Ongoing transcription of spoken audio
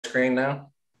screen now?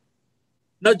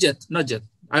 Not yet, not yet.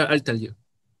 I'll tell you.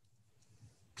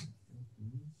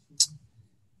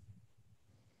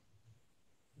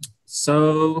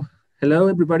 So, hello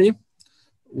everybody.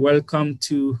 Welcome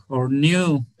to our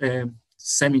new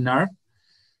seminar.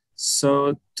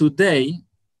 So today,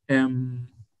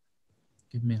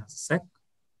 give me a sec.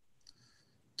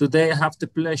 Today I have the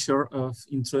pleasure of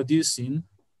introducing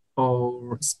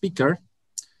our speaker,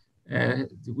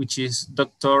 which is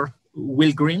Dr.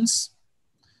 Will Grimes.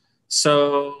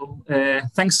 So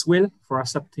thanks, Will, for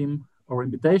accepting our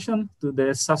invitation to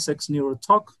the Sussex Neuro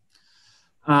talk.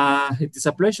 It is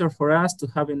a pleasure for us to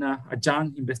having a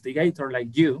young investigator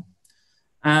like you.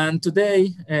 And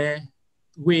today,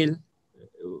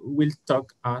 Will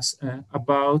talk us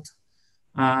about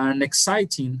an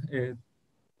exciting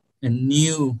and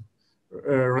new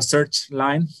research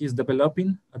line he's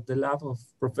developing at the lab of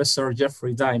Professor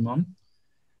Jeffrey Diamond.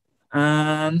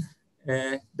 And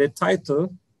the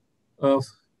title of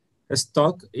his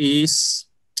talk is,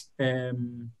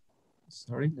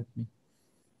 sorry, let me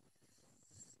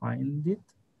find it.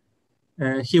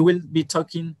 He will be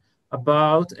talking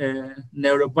about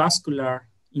neurovascular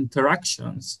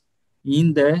interactions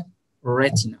in the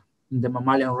retina, in the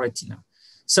mammalian retina.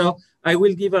 So I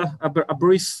will give a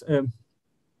brief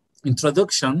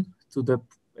introduction to the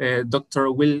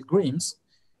Dr. Will Grimes.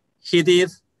 He did,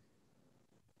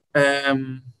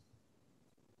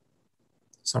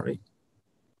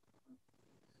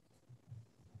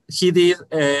 he did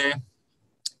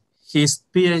his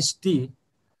PhD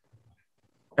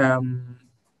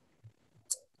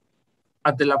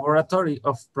at the laboratory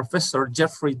of Professor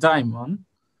Jeffrey Diamond.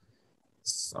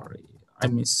 Sorry, I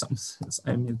missed something.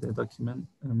 I missed the document.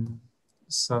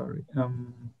 Sorry.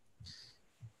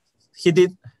 He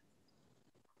did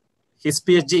his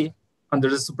PhD under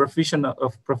the supervision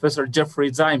of Professor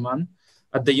Jeffrey Diamond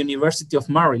at the University of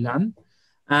Maryland.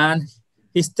 And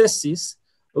his thesis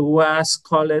was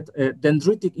called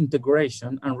Dendritic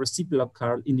Integration and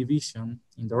Reciprocal Inhibition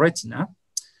in the Retina.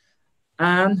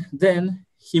 And then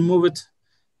he moved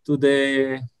to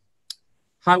the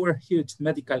Howard Hughes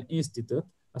Medical Institute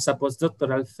as a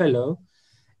postdoctoral fellow,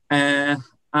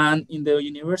 and in the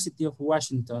University of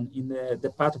Washington in the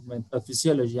Department of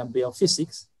Physiology and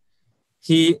Biophysics.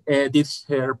 He did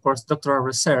her postdoctoral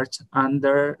research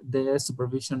under the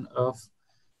supervision of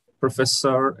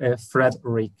Professor Fred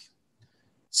Rick.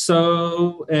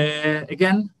 So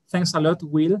again, thanks a lot,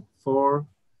 Will, for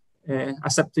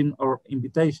accepting our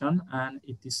invitation, and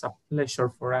it is a pleasure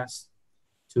for us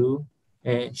to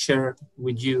share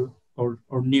with you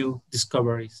our new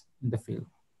discoveries in the field.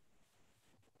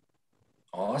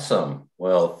 Awesome.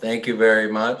 Well, thank you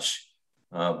very much,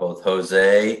 both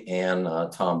Jose and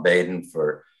Tom Baden,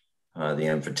 for the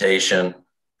invitation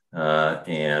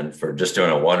and for just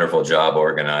doing a wonderful job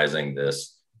organizing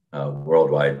this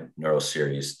worldwide neuro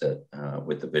series that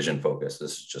with the vision focus.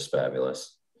 This is just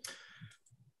fabulous.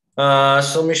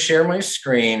 So let me share my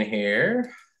screen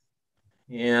here.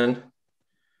 And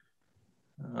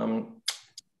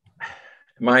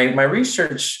my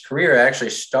research career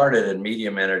actually started in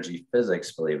medium energy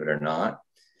physics, believe it or not.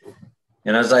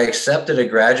 And as I accepted a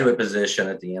graduate position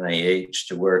at the NIH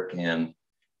to work in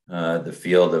the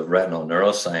field of retinal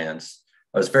neuroscience,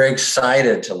 I was very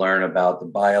excited to learn about the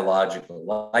biological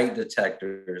light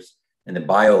detectors and the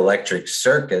bioelectric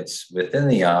circuits within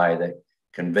the eye that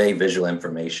convey visual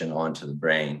information onto the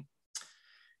brain.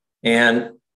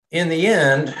 And in the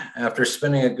end, after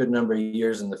spending a good number of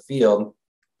years in the field,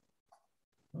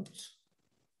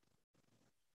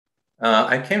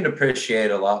 I came to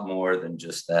appreciate a lot more than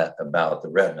just that about the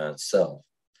retina itself.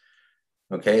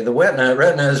 Okay, the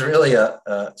retina is really a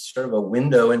sort of a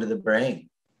window into the brain.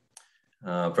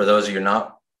 For those of you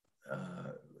not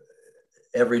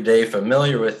every day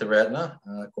familiar with the retina,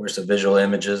 of course, the visual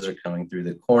images are coming through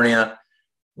the cornea.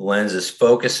 The lens is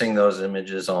focusing those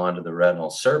images onto the retinal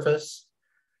surface.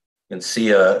 You can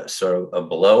see a sort of a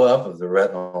blow up of the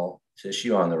retinal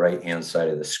tissue on the right-hand side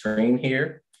of the screen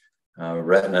here.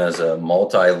 Retina is a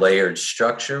multi-layered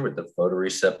structure with the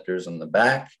photoreceptors on the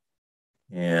back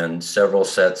and several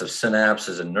sets of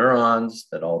synapses and neurons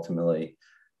that ultimately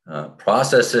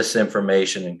process this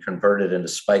information and convert it into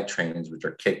spike trains, which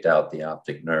are kicked out the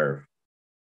optic nerve.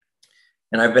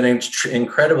 And I've been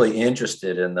incredibly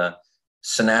interested in the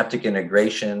synaptic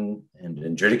integration and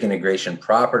dendritic integration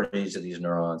properties of these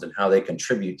neurons and how they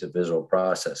contribute to visual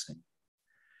processing.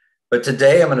 But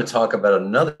today I'm going to talk about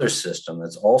another system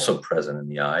that's also present in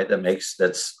the eye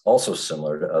that's also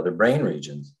similar to other brain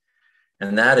regions.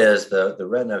 And that is the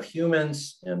retina of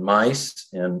humans and mice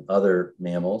and other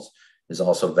mammals is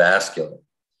also vascular.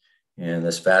 And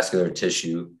this vascular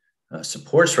tissue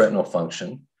supports retinal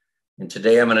function. And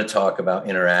today I'm going to talk about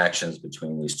interactions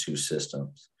between these two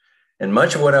systems. And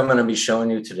much of what I'm going to be showing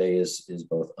you today is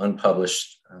both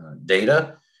unpublished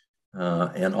data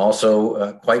and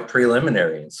also quite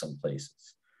preliminary in some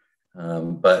places.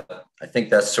 But I think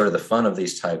that's sort of the fun of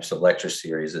these types of lecture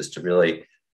series, is to really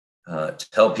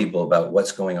tell people about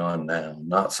what's going on now,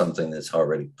 not something that's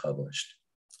already published.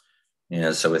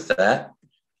 And so with that,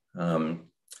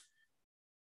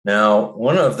 now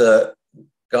one of the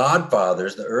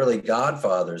godfathers, the early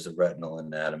godfathers of retinal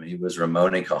anatomy, was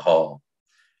Ramon Cajal.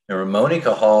 And Ramon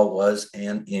Cajal was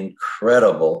an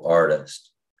incredible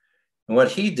artist. And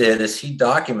what he did is he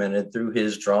documented through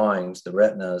his drawings the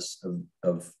retinas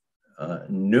of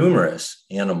numerous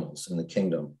animals in the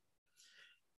kingdom.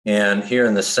 And here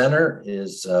in the center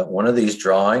is one of these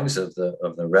drawings of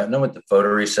the retina with the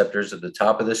photoreceptors at the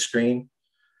top of the screen.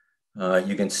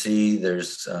 You can see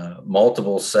there's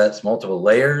multiple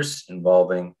layers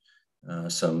involving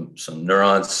some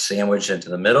neurons sandwiched into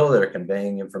the middle that are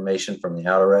conveying information from the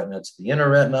outer retina to the inner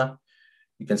retina.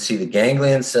 You can see the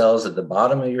ganglion cells at the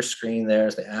bottom of your screen.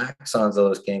 There's the axons of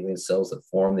those ganglion cells that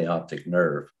form the optic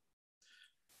nerve.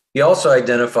 He also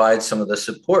identified some of the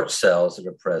support cells that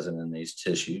are present in these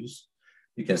tissues.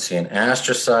 You can see an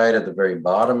astrocyte at the very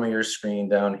bottom of your screen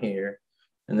down here.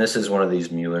 And this is one of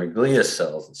these Mueller glia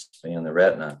cells that span the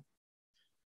retina.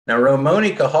 Now, Ramon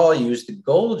Cajal used the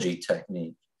Golgi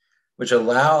technique, which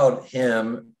allowed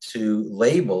him to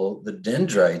label the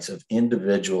dendrites of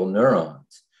individual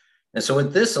neurons. And so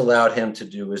what this allowed him to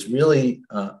do is really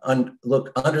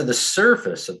look under the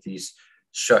surface of these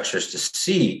structures to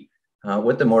see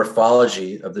what the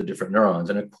morphology of the different neurons.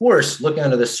 And of course, looking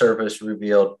under the surface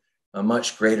revealed a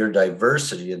much greater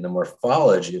diversity in the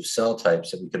morphology of cell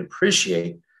types that we could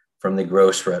appreciate from the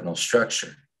gross retinal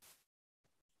structure.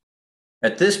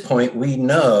 At this point, we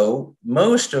know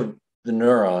most of the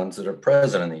neurons that are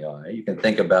present in the eye. You can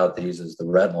think about these as the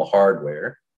retinal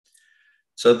hardware.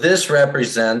 So this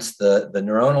represents the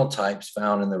neuronal types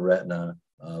found in the retina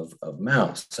of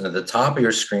mouse. And at the top of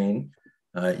your screen,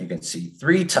 you can see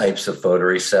 3 types of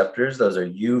photoreceptors. Those are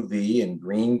UV and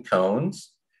green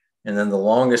cones. And then the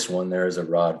longest one there is a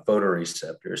rod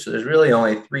photoreceptor. So there's really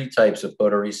only 3 types of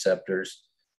photoreceptors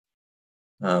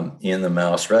in the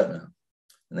mouse retina.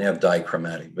 And they have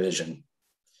dichromatic vision.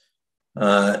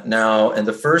 Now, in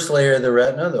the first layer of the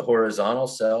retina, the horizontal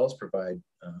cells provide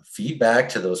feedback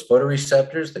to those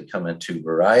photoreceptors that come in 2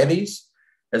 varieties.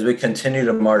 As we continue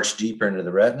to march deeper into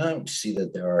the retina, we see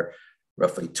that there are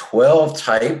roughly 12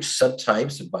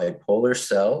 subtypes of bipolar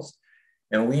cells.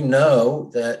 And we know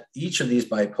that each of these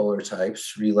bipolar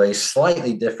types relays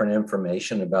slightly different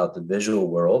information about the visual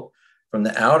world from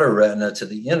the outer retina to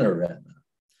the inner retina.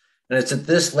 And it's at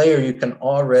this layer you can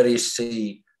already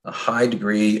see a high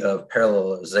degree of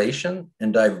parallelization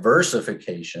and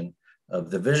diversification of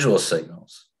the visual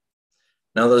signals.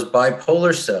 Now, those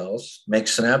bipolar cells make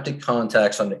synaptic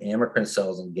contacts onto amacrine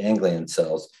cells and ganglion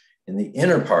cells in the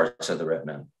inner parts of the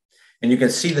retina. And you can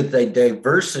see that the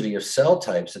diversity of cell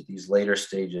types at these later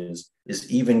stages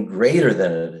is even greater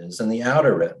than it is in the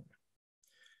outer retina.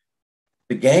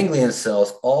 The ganglion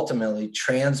cells ultimately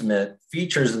transmit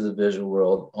features of the visual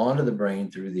world onto the brain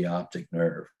through the optic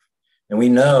nerve. And we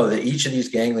know that each of these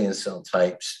ganglion cell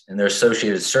types and their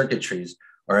associated circuitries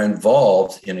are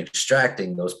involved in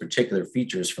extracting those particular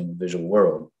features from the visual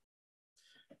world.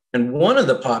 And one of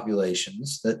the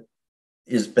populations that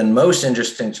has been most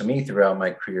interesting to me throughout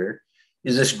my career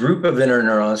is this group of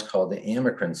interneurons called the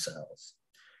amacrine cells.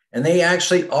 And they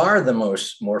actually are the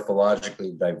most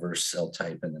morphologically diverse cell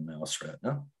type in the mouse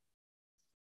retina.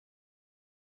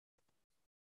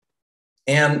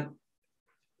 And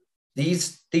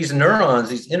these neurons,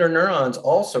 these interneurons,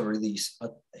 also release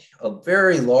a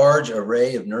very large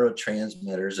array of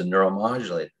neurotransmitters and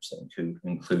neuromodulators that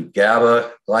include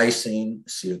GABA, glycine,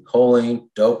 acetylcholine,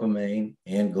 dopamine,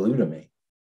 and glutamine.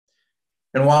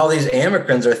 And while these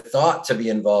amacrines are thought to be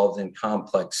involved in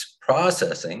complex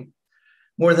processing,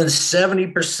 more than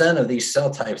 70% of these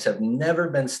cell types have never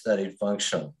been studied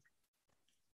functionally.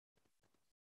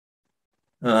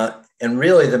 And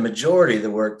really, the majority of the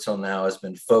work till now has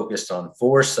been focused on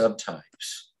 4 subtypes.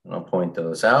 And I'll point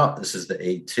those out. This is the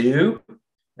A2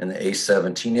 and the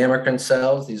A17 amacrine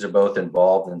cells. These are both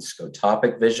involved in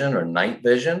scotopic vision or night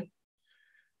vision.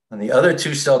 And the other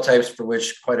 2 cell types for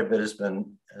which quite a bit has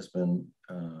been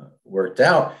worked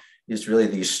out is really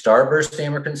these starburst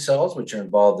amacrine cells, which are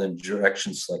involved in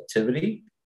direction selectivity,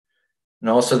 and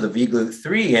also the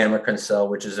VGLUT3 amacrine cell,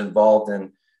 which is involved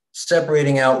in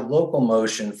separating out local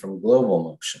motion from global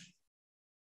motion.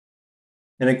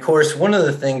 And of course, one of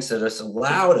the things that is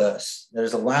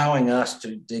allowing us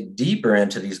to dig deeper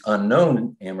into these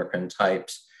unknown amacrine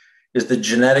types is the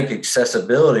genetic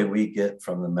accessibility we get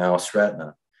from the mouse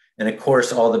retina. And of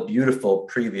course, all the beautiful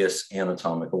previous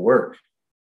anatomical work.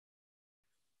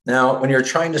 Now, when you're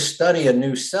trying to study a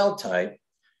new cell type,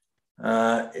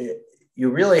 you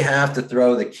really have to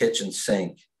throw the kitchen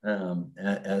sink at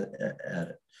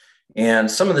it.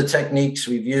 And some of the techniques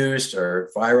we've used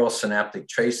are viral synaptic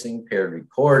tracing, paired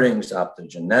recordings,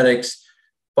 optogenetics,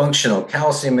 functional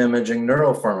calcium imaging,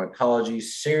 neuropharmacology,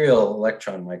 serial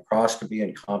electron microscopy,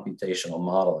 and computational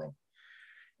modeling.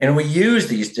 And we use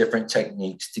these different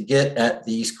techniques to get at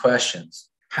these questions.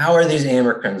 How are these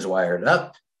amacrines wired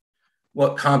up?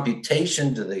 What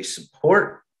computation do they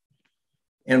support?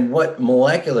 And what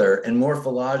molecular and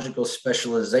morphological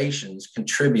specializations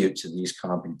contribute to these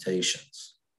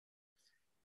computations?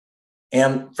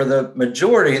 And for the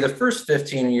majority, the first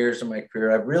 15 years of my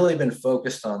career, I've really been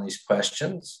focused on these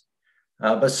questions.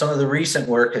 But some of the recent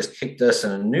work has kicked us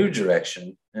in a new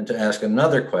direction and to ask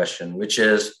another question, which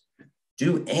is,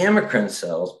 do amacrine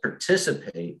cells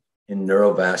participate in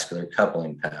neurovascular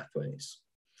coupling pathways?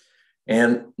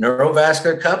 And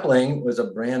neurovascular coupling was a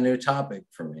brand new topic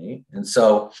for me. And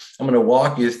so I'm going to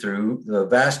walk you through the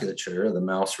vasculature of the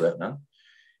mouse retina.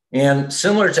 And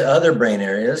similar to other brain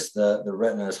areas, the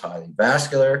retina is highly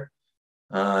vascular.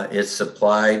 It's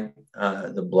supplied,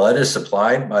 the blood is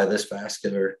supplied by this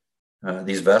vascular,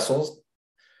 these vessels.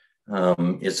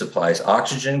 It supplies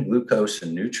oxygen, glucose,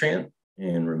 and nutrient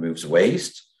and removes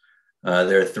waste.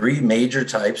 There are three major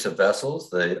types of vessels: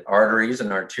 the arteries and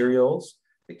arterioles,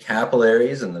 the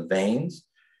capillaries, and the veins.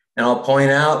 And I'll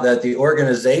point out that the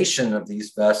organization of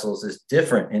these vessels is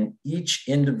different in each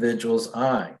individual's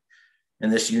eye.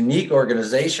 And this unique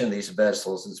organization of these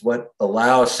vessels is what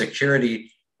allows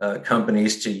security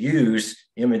companies to use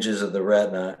images of the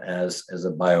retina as a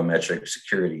biometric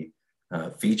security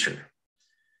feature.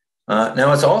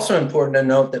 Now, it's also important to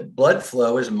note that blood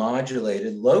flow is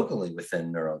modulated locally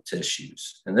within neural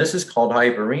tissues. And this is called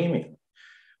hyperemia,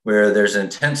 where there's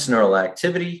intense neural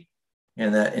activity,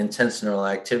 and that intense neural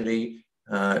activity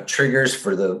triggers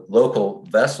for the local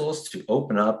vessels to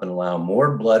open up and allow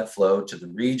more blood flow to the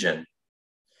region.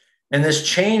 And this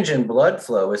change in blood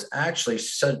flow is actually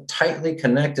so tightly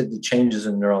connected to changes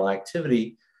in neural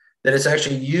activity that it's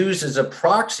actually used as a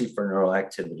proxy for neural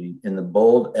activity in the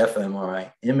bold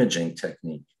fMRI imaging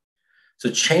technique. So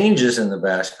changes in the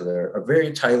vascular are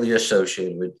very tightly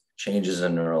associated with changes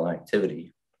in neural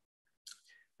activity.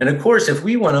 And of course, if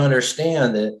we want to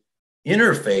understand the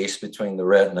interface between the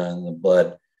retina and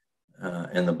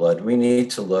the blood, we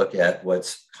need to look at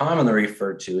what's commonly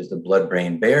referred to as the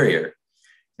blood-brain barrier.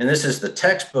 And this is the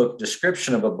textbook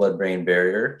description of a blood-brain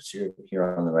barrier. So here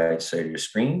on the right side of your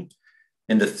screen.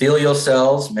 Endothelial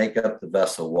cells make up the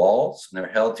vessel walls, and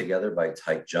they're held together by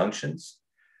tight junctions.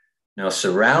 Now,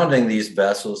 surrounding these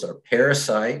vessels are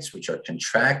pericytes, which are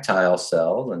contractile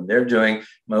cells, and they're doing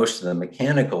most of the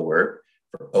mechanical work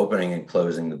for opening and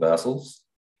closing the vessels.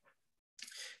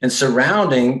 And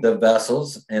surrounding the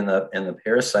vessels and the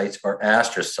pericytes are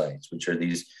astrocytes, which are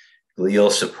these glial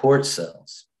support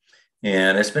cells.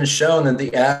 And it's been shown that the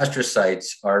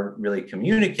astrocytes are really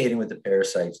communicating with the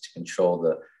pericytes to control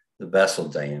the vessel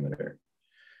diameter.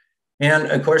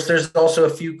 And of course, there's also a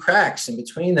few cracks in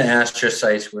between the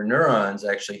astrocytes where neurons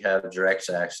actually have direct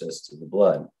access to the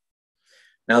blood.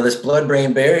 Now, this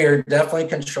blood-brain barrier definitely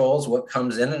controls what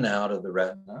comes in and out of the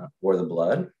retina or the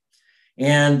blood.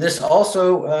 And this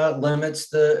also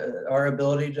limits our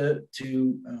ability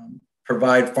to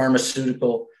provide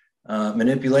pharmaceutical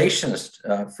manipulations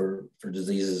for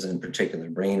diseases in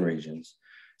particular brain regions.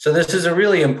 So this is a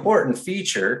really important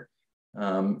feature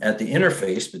at the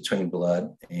interface between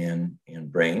blood and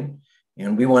brain.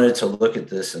 And we wanted to look at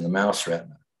this in the mouse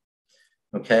retina.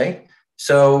 Okay,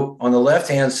 so on the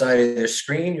left-hand side of the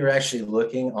screen, you're actually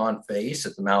looking on face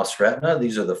at the mouse retina.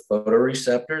 These are the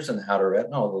photoreceptors in the outer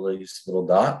retina, all of these little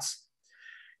dots.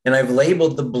 And I've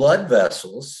labeled the blood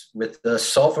vessels with the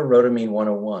sulfurrhodamine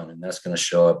 101, and that's going to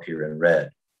show up here in red.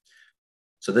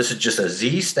 So this is just a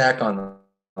Z stack on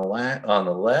the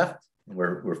left.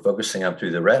 We're focusing up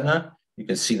through the retina. You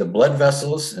can see the blood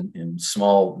vessels and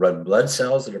small red blood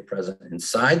cells that are present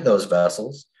inside those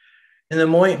vessels. And the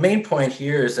main point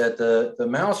here is that the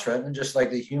mouse retina, just like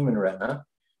the human retina,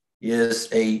 is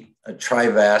a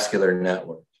trivascular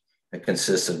network that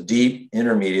consists of deep,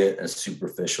 intermediate, and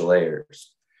superficial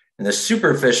layers. And the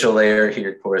superficial layer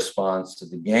here corresponds to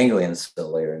the ganglion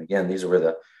cell layer. And again, these are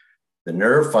where the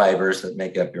nerve fibers that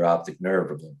make up your optic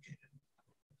nerve are located.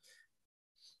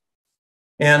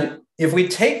 And if we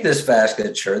take this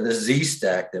vasculature, this Z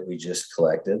stack that we just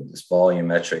collected, this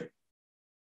volumetric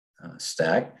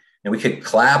stack, and we could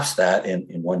collapse that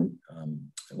in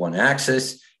one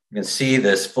axis, you can see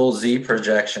this full Z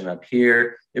projection up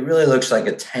here. It really looks like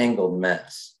a tangled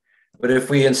mess. But if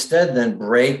we instead then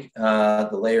break the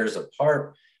layers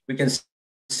apart, we can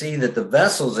see that the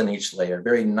vessels in each layer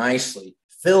very nicely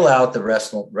fill out the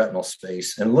retinal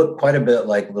space and look quite a bit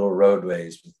like little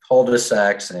roadways with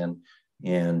cul-de-sacs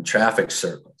and traffic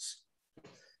circles.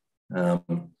 Now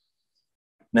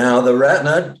the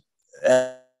retina,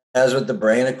 as with the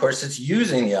brain, of course, it's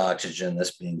using the oxygen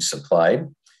that's being supplied.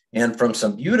 And from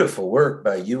some beautiful work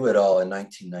by Yu et al. In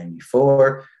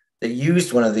 1994, they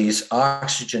used one of these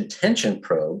oxygen tension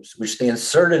probes, which they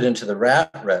inserted into the rat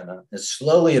retina and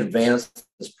slowly advanced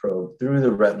this probe through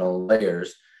the retinal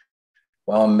layers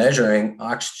while measuring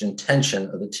oxygen tension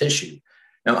of the tissue.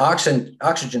 Now,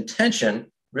 oxygen tension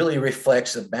really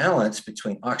reflects a balance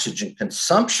between oxygen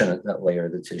consumption at that layer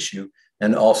of the tissue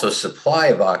and also supply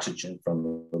of oxygen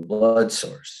from the blood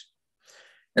source.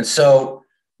 And so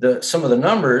some of the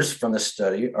numbers from the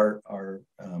study are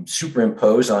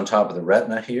superimposed on top of the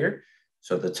retina here.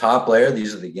 So the top layer,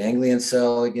 these are the ganglion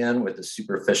cell again with the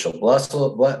superficial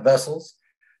blood vessels,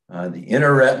 the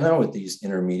inner retina with these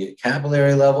intermediate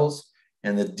capillary levels,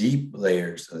 and the deep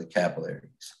layers of the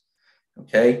capillaries.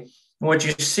 Okay, and what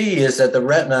you see is that the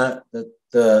retina,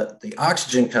 the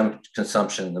oxygen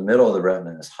consumption in the middle of the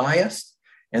retina is highest,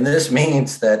 and this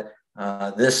means that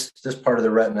this part of the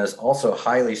retina is also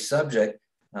highly subject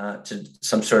to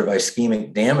some sort of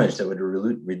ischemic damage that would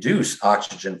reduce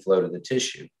oxygen flow to the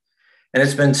tissue. And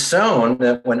it's been shown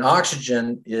that when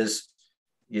oxygen is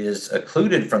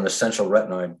occluded from the central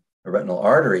retinal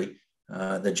artery,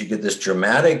 that you get this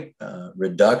dramatic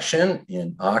reduction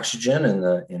in oxygen in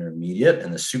the intermediate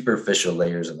and the superficial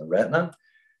layers of the retina.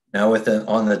 Now,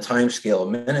 on the time scale of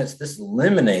minutes, this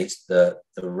eliminates the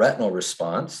retinal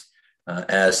response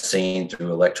as seen through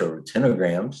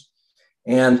electroretinograms.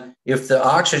 And if the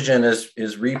oxygen is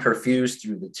reperfused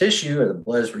through the tissue, or the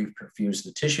blood is reperfused to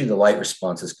the tissue, the light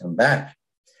responses come back.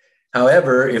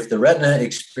 However, if the retina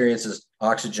experiences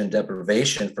oxygen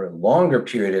deprivation for a longer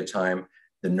period of time,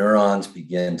 the neurons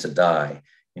begin to die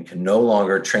and can no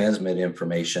longer transmit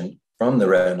information from the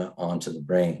retina onto the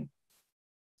brain.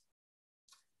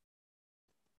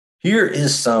 Here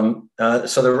is so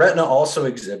the retina also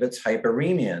exhibits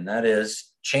hyperemia, and that is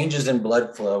changes in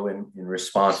blood flow in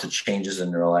response to changes in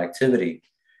neural activity.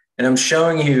 And I'm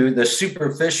showing you the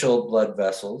superficial blood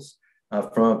vessels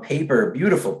from a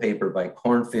beautiful paper by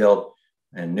Cornfield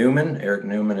and Newman. Eric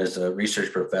Newman is a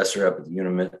research professor up at the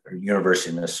University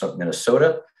of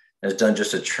Minnesota, has done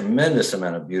just a tremendous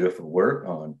amount of beautiful work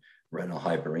on retinal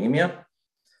hyperemia.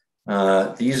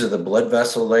 These are the blood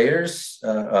vessel layers,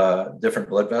 different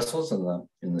blood vessels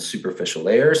in the superficial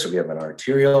layer. So we have an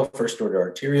first order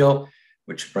arterial,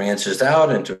 which branches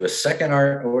out into a second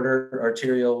order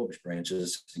arterial, which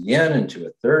branches again into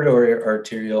a third order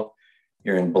arterial.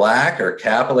 Here in black are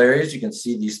capillaries. You can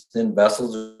see these thin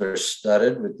vessels are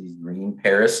studded with these green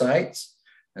parasites.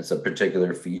 That's a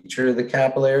particular feature of the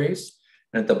capillaries.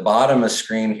 And at the bottom of the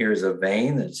screen here is a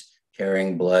vein that's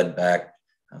carrying blood back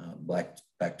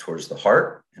towards the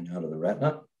heart and out of the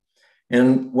retina.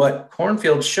 And what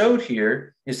Cornfield showed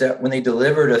here is that when they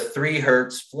delivered a 3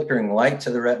 Hertz flickering light to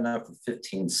the retina for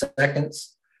 15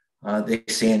 seconds, they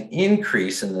see an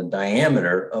increase in the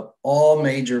diameter of all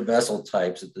major vessel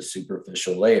types at the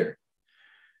superficial layer.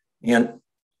 And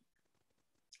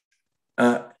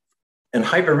in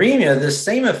hyperemia, this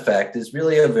same effect is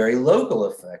really a very local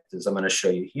effect, as I'm going to show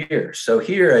you here. So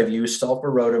here I've used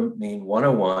sulfurrhodamine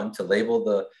 101 to label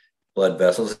the blood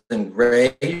vessels. In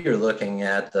gray, you're looking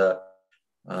at the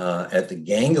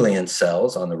ganglion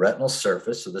cells on the retinal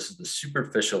surface. So this is the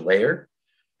superficial layer.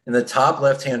 In the top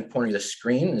left-hand corner of the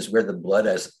screen is where the blood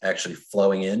is actually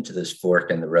flowing into this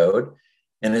fork in the road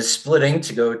and is splitting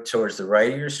to go towards the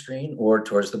right of your screen or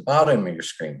towards the bottom of your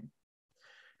screen.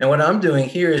 And what I'm doing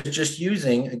here is just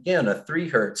using, again, a 3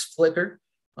 Hertz flicker,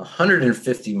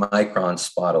 150 micron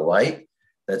spot of light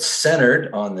that's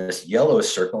centered on this yellow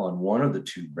circle on one of the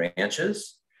 2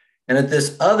 branches. And at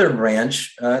this other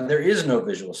branch, there is no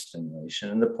visual stimulation.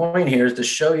 And the point here is to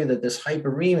show you that this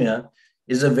hyperemia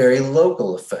is a very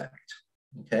local effect.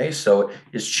 Okay, so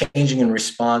it's changing in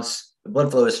response, the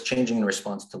blood flow is changing in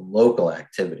response to local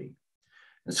activity.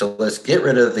 And so let's get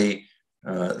rid of the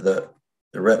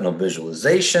retinal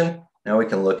visualization. Now we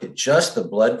can look at just the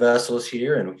blood vessels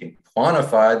here, and we can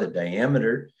quantify the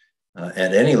diameter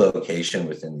at any location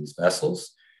within these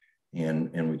vessels.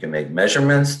 And we can make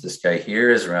measurements. This guy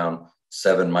here is around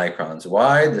 7 microns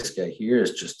wide. This guy here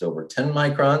is just over 10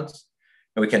 microns.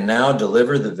 And we can now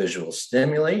deliver the visual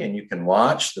stimuli, and you can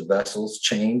watch the vessels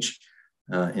change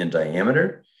in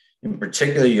diameter. In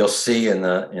particular, you'll see in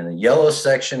the yellow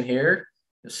section here,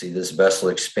 you'll see this vessel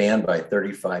expand by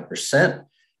 35%,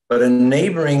 but a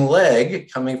neighboring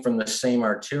leg coming from the same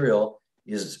arteriole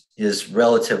is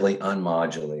relatively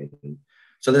unmodulated.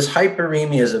 So this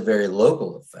hyperemia is a very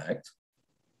local effect.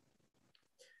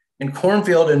 In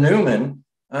Cornfield and Newman,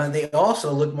 they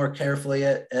also looked more carefully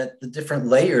at the different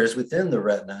layers within the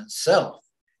retina itself.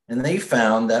 And they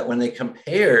found that when they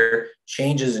compare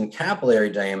changes in capillary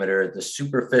diameter at the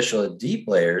superficial and deep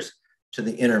layers to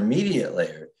the intermediate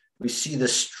layer, we see the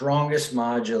strongest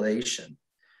modulation.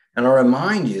 And I'll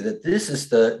remind you that this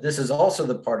is also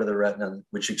the part of the retina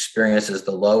which experiences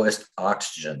the lowest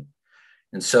oxygen.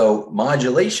 And so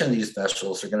modulation of these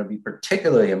vessels are going to be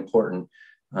particularly important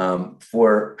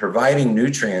for providing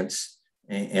nutrients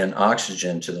and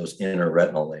oxygen to those inner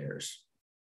retinal layers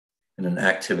in an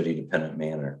activity-dependent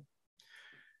manner.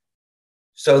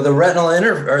 So the retinal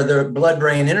or the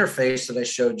blood-brain interface that I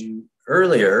showed you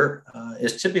earlier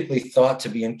is typically thought to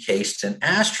be encased in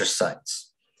astrocytes.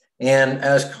 And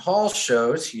as Hall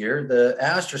shows here, the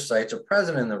astrocytes are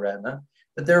present in the retina,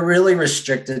 but they're really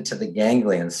restricted to the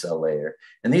ganglion cell layer.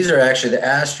 And these are actually the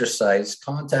astrocytes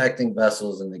contacting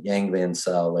vessels in the ganglion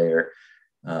cell layer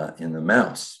in the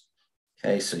mouse.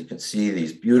 Okay, so you can see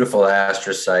these beautiful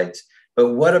astrocytes,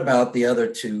 but what about the other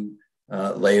two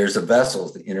layers of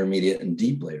vessels, the intermediate and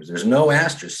deep layers? There's no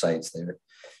astrocytes there.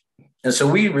 And so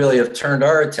we really have turned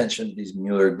our attention to these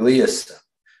Mueller glia cells,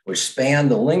 which span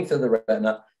the length of the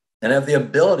retina and have the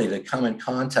ability to come in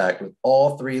contact with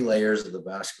all 3 layers of the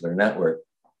vascular network.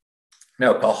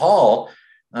 Now, Cahal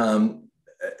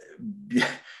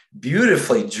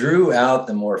beautifully drew out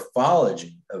the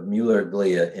morphology of Mueller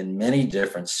glia in many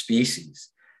different species.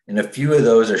 And a few of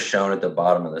those are shown at the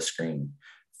bottom of the screen: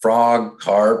 frog,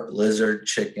 carp, lizard,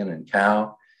 chicken, and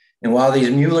cow. And while these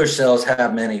Mueller cells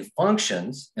have many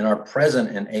functions and are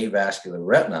present in avascular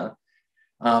retina,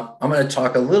 I'm going to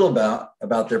talk a little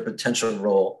about their potential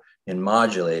role in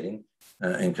modulating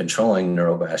and controlling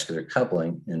neurovascular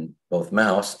coupling in both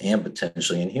mouse and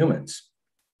potentially in humans.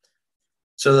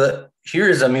 So here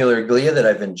is a Mueller glia that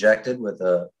I've injected with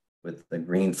the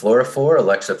green fluorophore,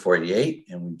 Alexa 48,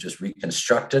 and we've just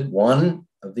reconstructed one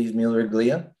of these Mueller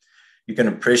glia. You can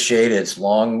appreciate its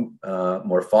long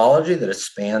morphology, that it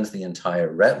spans the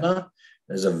entire retina.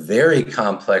 There's a very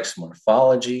complex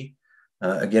morphology.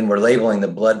 Again, we're labeling the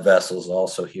blood vessels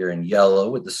also here in yellow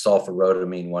with the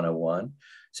sulfurrhodamine 101.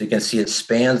 So you can see it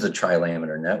spans the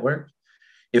trilaminar network.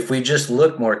 If we just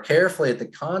look more carefully at the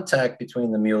contact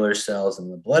between the Mueller cells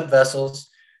and the blood vessels,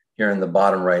 here in the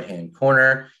bottom right-hand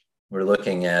corner, we're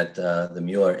looking at the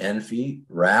Mueller end feet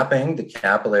wrapping the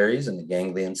capillaries and the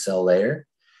ganglion cell layer.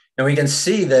 And we can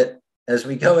see that as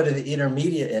we go into the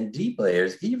intermediate and deep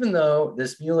layers, even though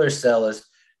this Mueller cell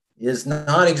is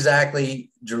not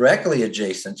exactly directly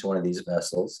adjacent to one of these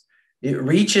vessels, it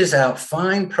reaches out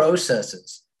fine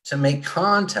processes to make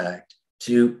contact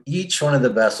to each one of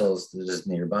the vessels that is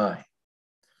nearby.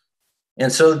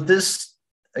 And so this,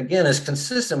 again, is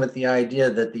consistent with the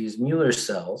idea that these Mueller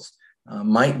cells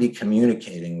might be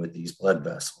communicating with these blood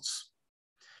vessels.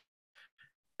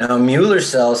 Now, Mueller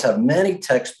cells have many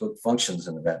textbook functions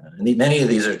in the retina, and many of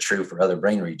these are true for other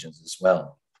brain regions as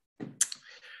well.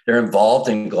 They're involved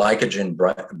in glycogen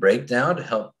breakdown to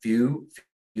help fuel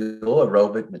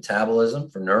aerobic metabolism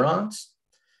for neurons.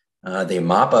 They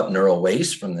mop up neural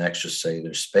waste from the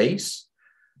extracellular space.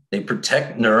 They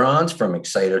protect neurons from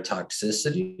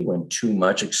excitotoxicity when too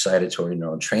much excitatory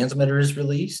neurotransmitter is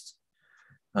released.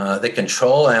 They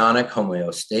control ionic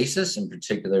homeostasis. In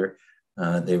particular,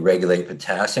 they regulate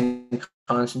potassium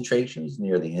concentrations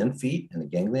near the end feet and the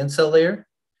ganglion cell layer.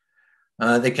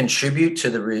 They contribute to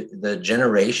the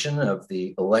generation of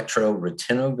the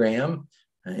electroretinogram,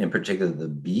 in particular the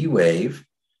B wave,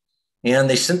 and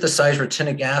they synthesize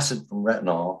retinic acid from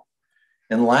retinol.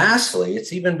 And lastly,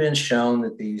 it's even been shown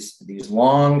that these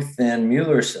long, thin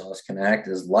Mueller cells can act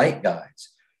as light guides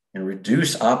and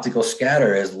reduce optical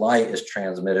scatter as light is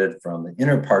transmitted from the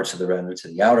inner parts of the retina to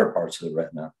the outer parts of the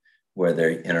retina, where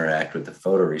they interact with the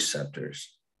photoreceptors.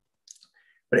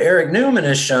 But Eric Newman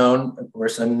has shown, of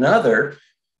course, another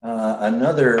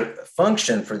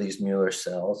function for these Mueller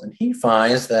cells, and he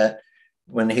finds that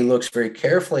when he looks very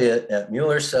carefully at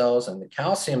Mueller cells and the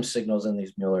calcium signals in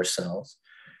these Mueller cells,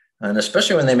 and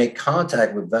especially when they make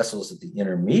contact with vessels at the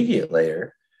intermediate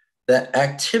layer, that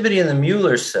activity in the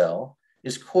Mueller cell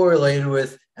is correlated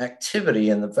with activity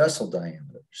in the vessel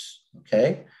diameters,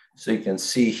 okay? So you can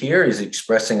see here, he's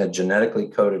expressing a genetically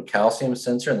coded calcium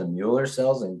sensor in the Mueller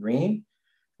cells in green.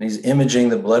 And he's imaging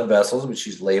the blood vessels, which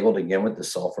he's labeled again with the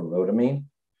sulfur-rhodamine.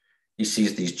 He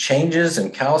sees these changes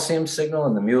in calcium signal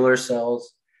in the Mueller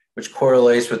cells, which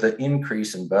correlates with an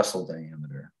increase in vessel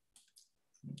diameter.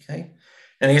 Okay.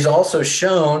 And he's also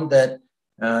shown that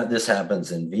this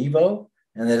happens in vivo,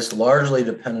 and that it's largely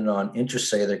dependent on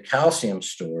intracellular calcium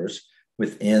stores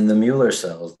within the Mueller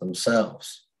cells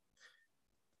themselves.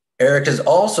 Eric has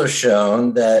also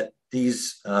shown that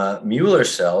these Mueller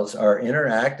cells are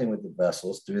interacting with the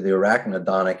vessels through the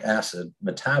arachidonic acid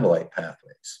metabolite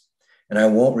pathways. And I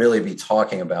won't really be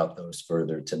talking about those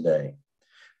further today,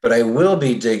 but I will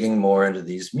be digging more into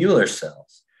these Mueller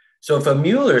cells. So if a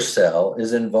Mueller cell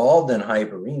is involved in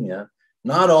hyperemia,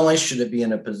 not only should it be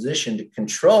in a position to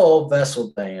control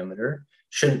vessel diameter,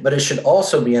 but it should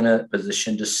also be in a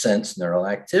position to sense neural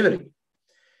activity.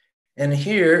 And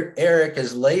here, Eric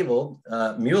has labeled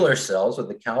Mueller cells with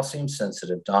a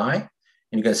calcium-sensitive dye.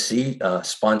 And you can see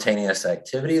spontaneous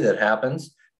activity that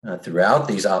happens throughout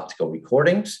these optical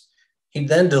recordings. He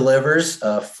then delivers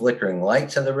a flickering light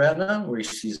to the retina, where he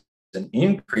sees an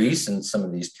increase in some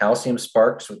of these calcium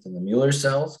sparks within the Mueller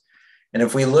cells. And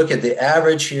if we look at the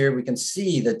average here, we can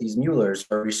see that these Muellers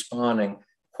are responding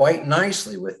quite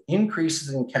nicely with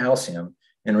increases in calcium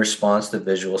in response to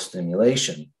visual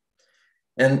stimulation.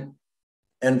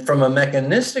 And from a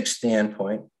mechanistic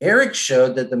standpoint, Eric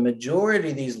showed that the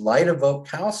majority of these light-evoked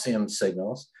calcium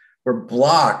signals were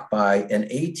blocked by an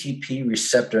ATP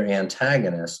receptor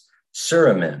antagonist,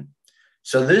 suramin.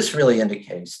 So this really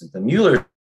indicates that the Mueller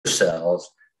cells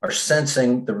are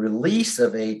sensing the release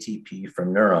of ATP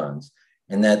from neurons,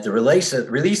 and that the release of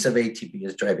ATP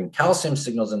is driving calcium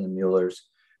signals in the Muellers,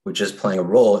 which is playing a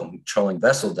role in controlling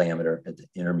vessel diameter at the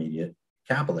intermediate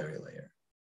capillary layer.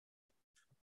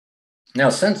 Now,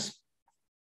 since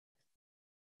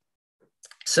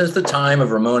the time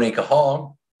of Ramon y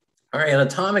Cajal, our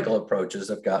anatomical approaches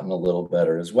have gotten a little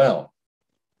better as well.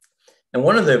 And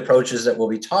one of the approaches that we'll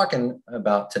be talking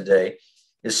about today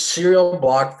is serial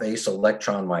block face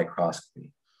electron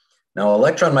microscopy. Now,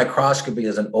 electron microscopy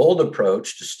is an old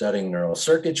approach to studying neural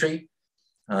circuitry,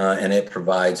 and it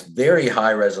provides very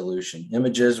high resolution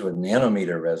images with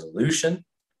nanometer resolution.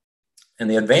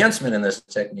 And the advancement in this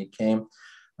technique came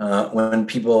when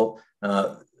people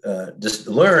just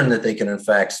learned that they can in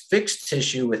fact fix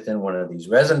tissue within one of these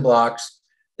resin blocks.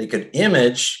 They could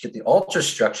image, get the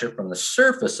ultrastructure from the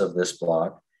surface of this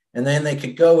block, and then they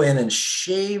could go in and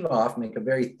shave off, make a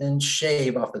very thin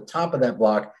shave off the top of that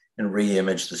block and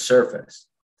re-image the surface.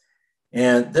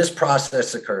 And this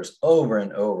process occurs over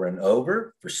and over and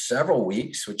over for several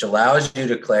weeks, which allows you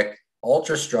to collect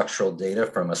ultrastructural data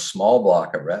from a small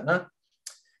block of retina.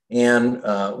 And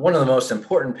one of the most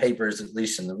important papers, at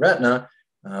least in the retina,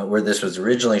 where this was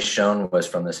originally shown, was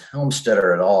from this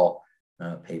Helmstetter et al.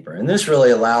 Paper. And this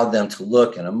really allowed them to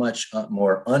look in a much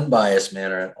more unbiased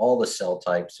manner at all the cell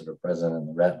types that are present in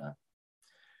the retina.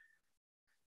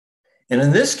 And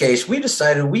in this case, we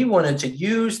decided we wanted to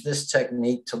use this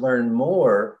technique to learn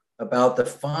more about the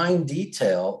fine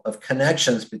detail of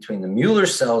connections between the Mueller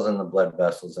cells in the blood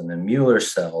vessels and the Mueller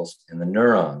cells in the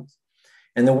neurons.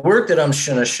 And the work that I'm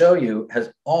going to show you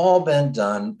has all been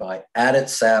done by Adit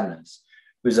Sabnis,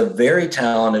 who's a very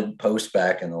talented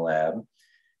postbac in the lab.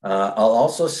 I'll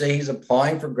also say he's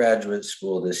applying for graduate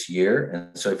school this year.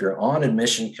 And so if you're on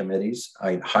admission committees,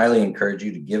 I highly encourage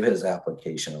you to give his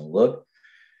application a look.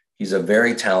 He's a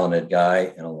very talented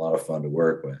guy and a lot of fun to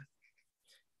work with.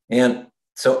 And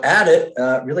so Adit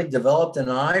really developed an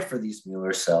eye for these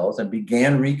Mueller cells and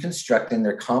began reconstructing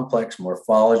their complex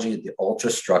morphology at the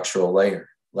ultrastructural layer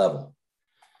level.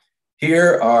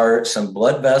 Here are some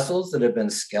blood vessels that have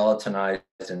been skeletonized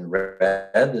in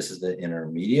red. This is the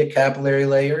intermediate capillary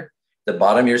layer. The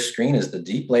bottom of your screen is the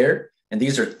deep layer. And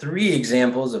these are 3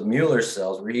 examples of Mueller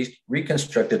cells where he's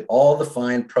reconstructed all the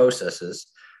fine processes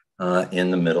in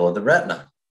the middle of the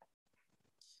retina.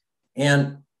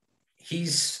 And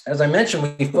he's, as I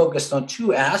mentioned, we focused on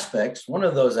 2 aspects. One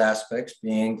of those aspects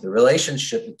being the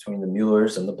relationship between the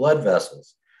Muellers and the blood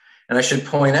vessels. And I should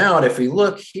point out, if we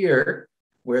look here,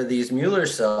 where these Mueller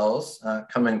cells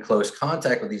come in close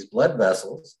contact with these blood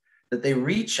vessels, that they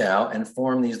reach out and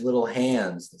form these little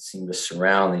hands that seem to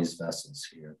surround these vessels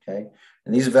here, okay?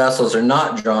 And these vessels are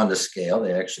not drawn to scale.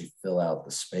 They actually fill out the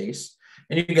space.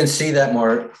 And you can see that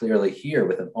more clearly here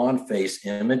with an on-face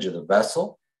image of the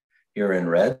vessel here in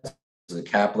red. This is a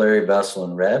capillary vessel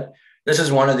in red. This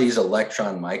is one of these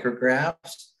electron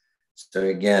micrographs. So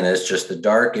again, it's just the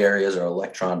dark areas are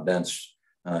electron dense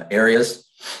areas.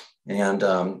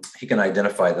 And he can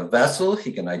identify the vessel,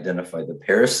 he can identify the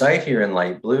parasite here in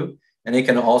light blue, and he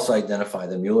can also identify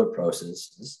the Mueller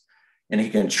processes. And he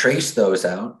can trace those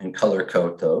out and color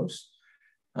code those.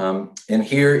 And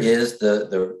here is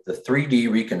the 3D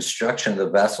reconstruction of the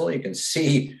vessel. You can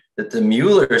see that the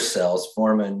Mueller cells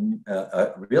form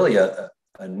really a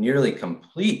nearly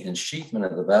complete ensheathment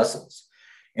of the vessels.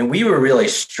 And we were really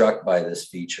struck by this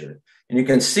feature. And you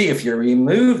can see if you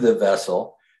remove the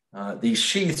vessel, these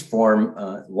sheaths form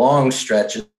long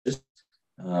stretches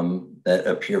that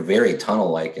appear very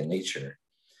tunnel-like in nature.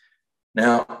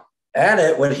 Now,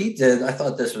 what he did, I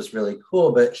thought this was really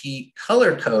cool, but he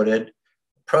color-coded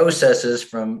processes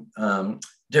from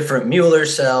different Mueller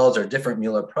cells or different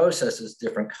Mueller processes,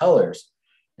 different colors.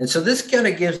 And so this kind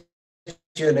of gives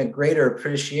you a greater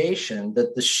appreciation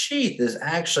that the sheath is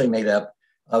actually made up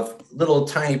of little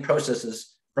tiny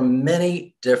processes from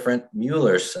many different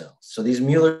Mueller cells. So these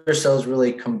Mueller cells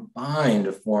really combine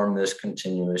to form this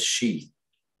continuous sheath.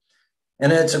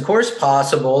 And it's of course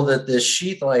possible that this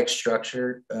sheath-like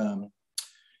structure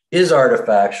is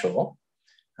artifactual.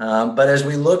 But as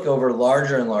we look over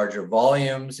larger and larger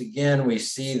volumes, again, we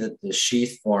see that the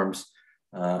sheath forms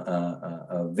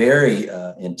a very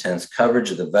intense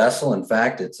coverage of the vessel. In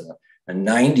fact, it's a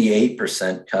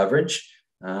 98% coverage.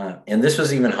 And this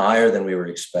was even higher than we were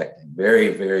expecting. Very,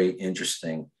 very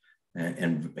interesting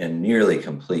and nearly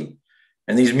complete.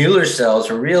 And these Mueller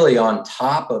cells are really on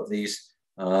top of these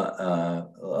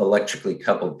electrically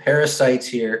coupled parasites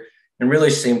here, and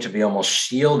really seem to be almost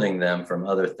shielding them from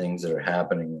other things that are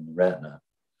happening in the retina.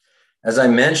 As I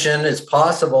mentioned, it's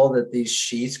possible that these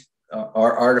sheaths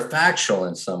are artifactual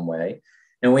in some way.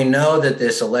 And we know that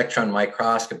this electron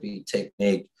microscopy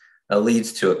technique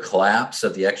leads to a collapse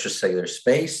of the extracellular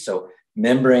space. So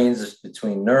membranes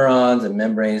between neurons and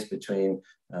membranes between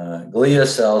glia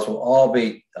cells will all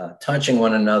be touching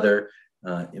one another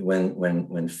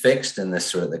when fixed in this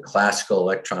sort of the classical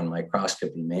electron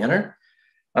microscopy manner.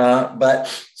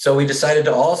 So we decided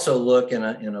to also look in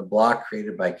a block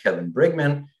created by Kevin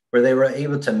Brigman, where they were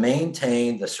able to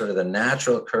maintain the sort of the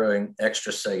natural occurring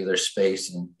extracellular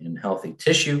space in healthy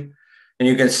tissue. And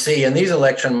you can see in these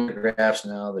electron micrographs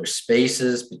now, there's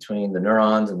spaces between the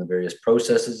neurons and the various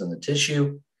processes in the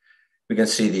tissue. We can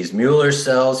see these Mueller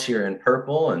cells here in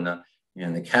purple and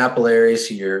the capillaries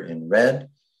here in red.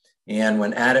 And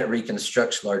when Adit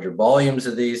reconstructs larger volumes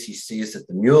of these, he sees that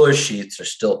the Mueller sheaths are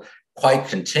still quite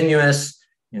continuous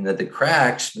and that the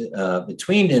cracks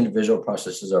between individual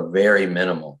processes are very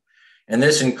minimal. And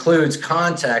this includes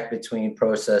contact between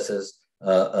processes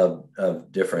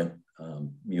of different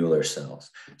Mueller cells.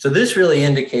 So this really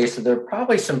indicates that there are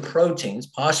probably some proteins,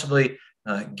 possibly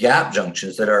gap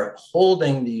junctions, that are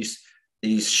holding these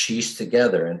sheaths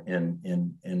together,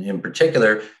 and in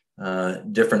particular,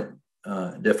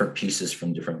 different pieces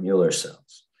from different Mueller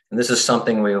cells. And this is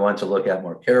something we want to look at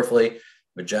more carefully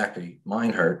with Jackie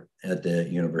Meinhardt at the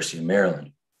University of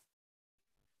Maryland.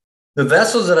 The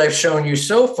vessels that I've shown you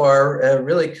so far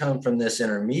really come from this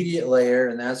intermediate layer,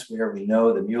 and that's where we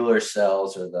know the Mueller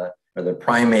cells are the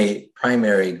primary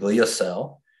glial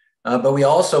cell. But we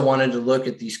also wanted to look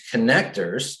at these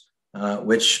connectors,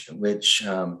 which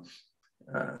span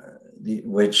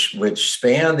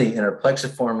the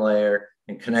interplexiform layer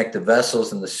and connect the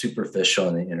vessels in the superficial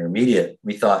and the intermediate.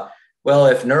 We thought, well,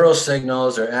 if neural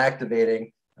signals are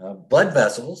activating blood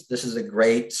vessels, this is a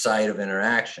great site of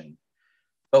interaction.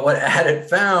 But what Adit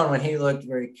found when he looked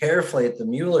very carefully at the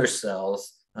Mueller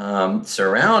cells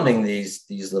surrounding these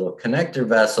little connector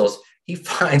vessels, he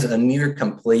finds a near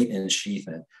complete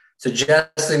ensheathment,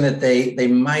 suggesting that they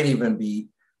might even be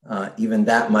even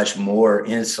that much more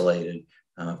insulated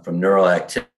from neural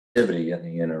activity in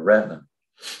the inner retina.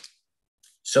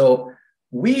 So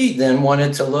we then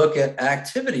wanted to look at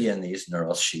activity in these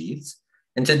neural sheaths.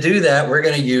 And to do that, we're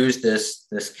going to use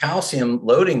this calcium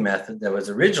loading method that was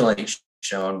originally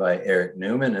shown by Eric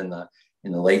Newman in the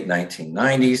late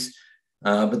 1990s.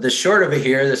 But the short of it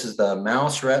here, this is the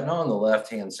mouse retina on the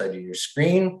left-hand side of your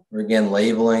screen. We're again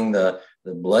labeling the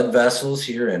blood vessels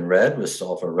here in red with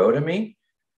sulfurrhodamine.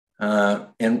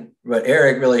 And what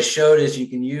Eric really showed is you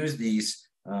can use these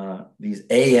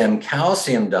AM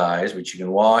calcium dyes, which you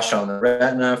can wash on the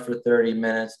retina for 30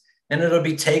 minutes, and it'll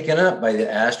be taken up by the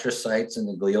astrocytes in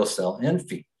the glial cell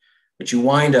infeed, which you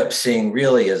wind up seeing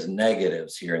really as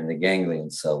negatives here in the ganglion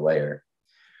cell layer.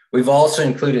 We've also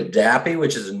included DAPI,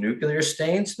 which is a nuclear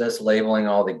stain, so that's labeling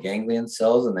all the ganglion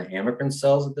cells and the amacrine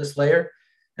cells of this layer.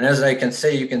 And as I can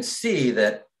say, you can see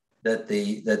that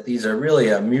these are really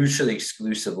a mutually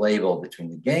exclusive label between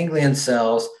the ganglion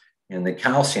cells and the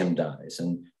calcium dyes.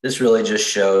 And this really just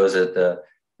shows that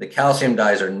the the calcium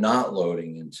dyes are not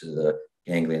loading into the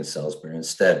ganglion cells, but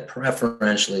instead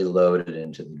preferentially loaded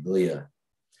into the glia.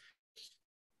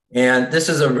 And this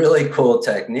is a really cool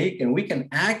technique, and we can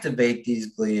activate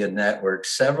these glia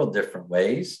networks several different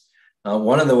ways.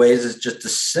 One of the ways is just to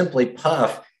simply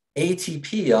puff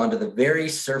ATP onto the very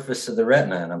surface of the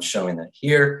retina, and I'm showing that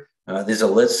here. These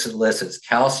elicits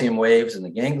calcium waves in the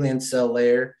ganglion cell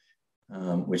layer,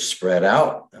 which spread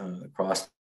out across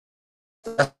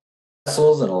the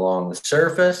vessels and along the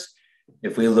surface.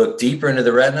 If we look deeper into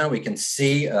the retina, we can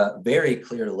see very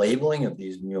clear labeling of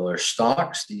these Mueller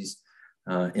stalks. These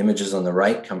images on the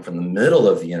right come from the middle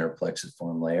of the inner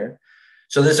plexiform layer.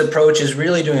 So this approach is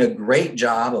really doing a great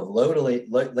job of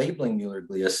labeling Mueller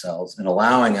glia cells and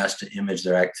allowing us to image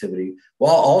their activity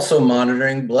while also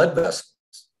monitoring blood vessels.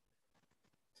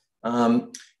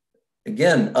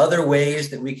 Again, other ways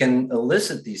that we can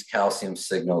elicit these calcium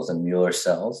signals in Mueller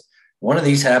cells. One of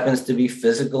these happens to be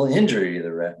physical injury to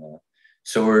the retina.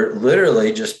 So we're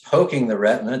literally just poking the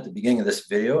retina at the beginning of this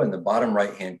video in the bottom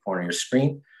right-hand corner of your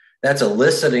screen. That's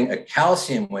eliciting a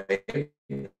calcium wave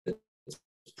that's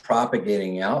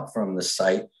propagating out from the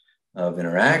site of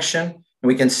interaction. And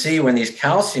we can see when these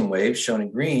calcium waves, shown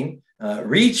in green,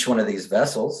 reach one of these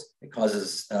vessels, it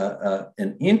causes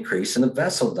an increase in the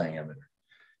vessel diameter.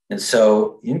 And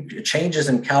so changes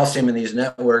in calcium in these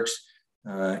networks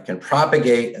can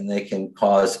propagate, and they can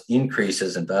cause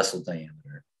increases in vessel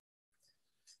diameter.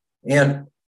 And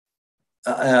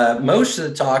most of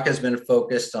the talk has been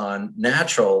focused on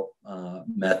natural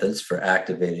methods for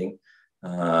activating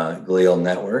glial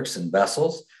networks and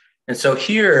vessels. And so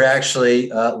here are actually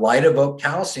light evoked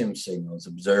calcium signals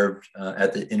observed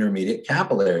at the intermediate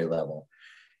capillary level.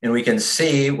 And we can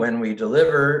see when we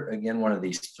deliver, again, one of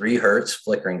these 3 Hertz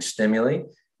flickering stimuli,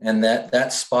 and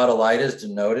that spot of light is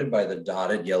denoted by the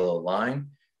dotted yellow line.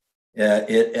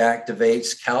 It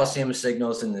activates calcium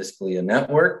signals in this glia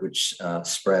network, which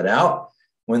spread out.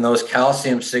 When those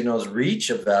calcium signals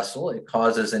reach a vessel, it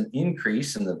causes an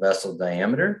increase in the vessel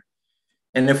diameter.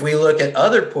 And if we look at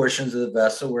other portions of the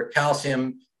vessel where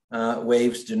calcium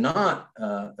waves do not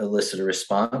elicit a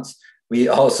response, we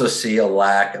also see a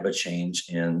lack of a change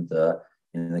in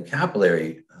the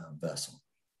capillary vessel.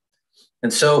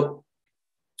 And so,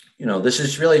 this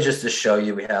is really just to show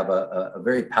you we have a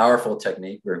very powerful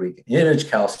technique where we can image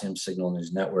calcium signal in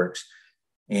these networks,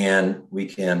 and we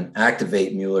can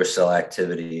activate Mueller cell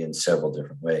activity in several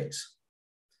different ways.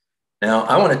 Now,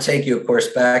 I want to take you, of course,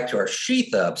 back to our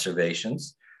sheath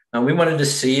observations. We wanted to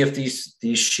see if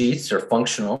these sheaths are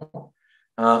functional.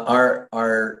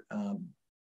 Our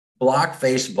block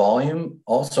face volume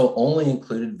also only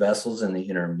included vessels in the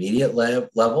intermediate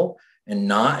level and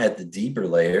not at the deeper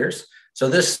layers. So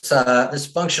this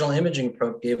functional imaging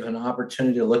approach gave an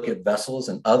opportunity to look at vessels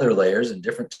and other layers and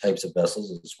different types of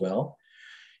vessels as well.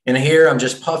 And here I'm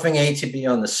just puffing ATP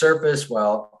on the surface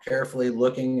while carefully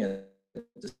looking at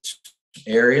the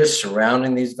areas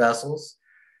surrounding these vessels.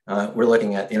 We're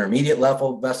looking at intermediate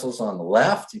level vessels on the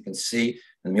left. You can see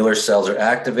the Mueller cells are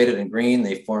activated in green.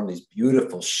 They form these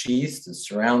beautiful sheaths to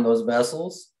surround those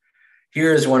vessels.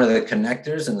 Here is one of the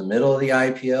connectors in the middle of the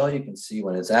IPL. You can see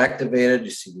when it's activated,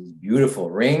 you see these beautiful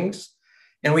rings.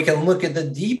 And we can look at the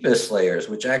deepest layers,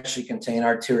 which actually contain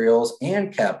arterioles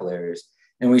and capillaries.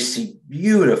 And we see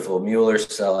beautiful Mueller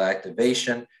cell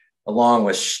activation, along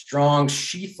with strong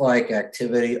sheath-like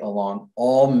activity along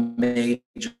all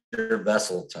major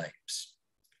vessel types.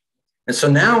 And so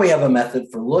now we have a method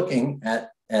for looking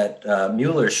at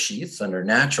Mueller sheaths under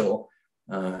natural,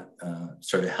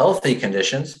 sort of healthy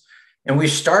conditions. And we're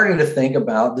starting to think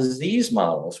about disease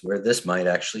models where this might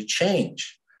actually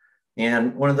change.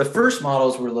 And one of the first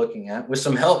models we're looking at, with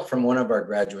some help from one of our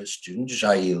graduate students,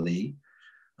 Jai Li,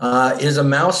 is a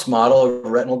mouse model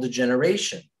of retinal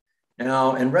degeneration.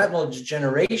 Now, in retinal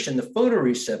degeneration, the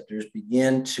photoreceptors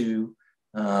begin to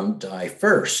die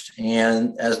first.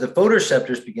 And as the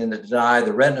photoreceptors begin to die,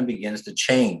 the retina begins to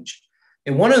change.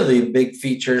 And one of the big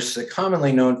features, the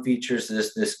commonly known features,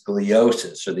 is this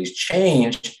gliosis, or these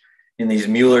change in these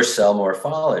Mueller cell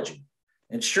morphology.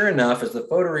 And sure enough, as the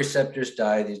photoreceptors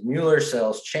die, these Mueller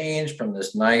cells change from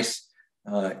this nice,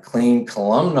 clean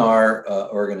columnar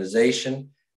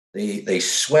organization. They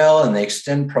swell and they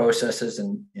extend processes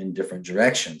in different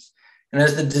directions. And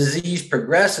as the disease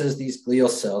progresses, these glial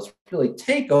cells really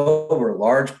take over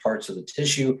large parts of the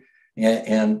tissue.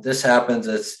 And this happens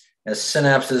as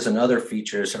synapses and other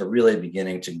features are really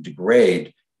beginning to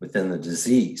degrade within the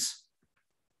disease.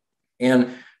 And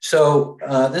so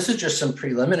this is just some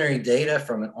preliminary data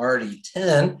from an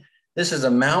RD10. This is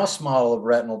a mouse model of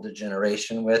retinal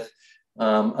degeneration with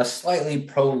a slightly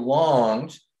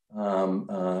prolonged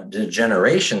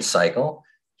degeneration cycle.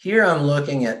 Here I'm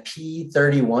looking at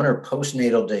P31 or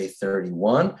postnatal day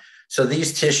 31. So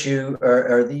these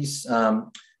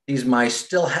these mice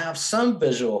still have some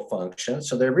visual function.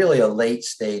 So they're really a late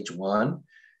stage 1.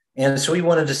 And so we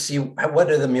wanted to see what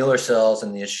do the Mueller cells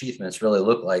and the ensheathments really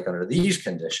look like under these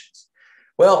conditions.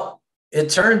 Well, it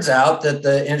turns out that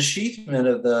the ensheathment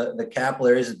of the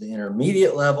capillaries at the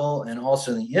intermediate level and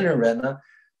also in the inner retina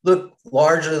look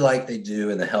largely like they do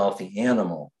in the healthy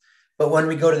animal. But when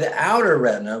we go to the outer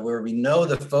retina, where we know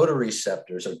the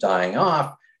photoreceptors are dying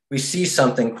off, we see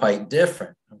something quite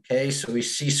different. Okay, so we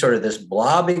see sort of this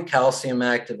blobby calcium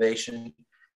activation,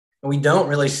 and we don't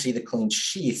really see the clean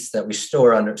sheaths that we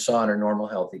saw under normal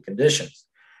healthy conditions.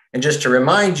 And just to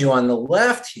remind you, on the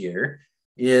left here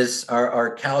is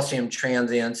our calcium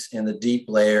transients in the deep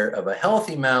layer of a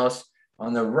healthy mouse.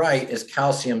 On the right is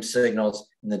calcium signals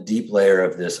in the deep layer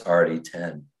of this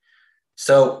RD10.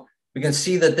 So we can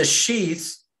see that the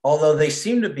sheaths, although they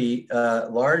seem to be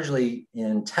largely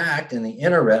intact in the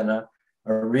inner retina,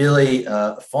 are really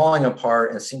falling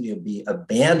apart and seem to be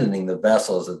abandoning the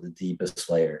vessels of the deepest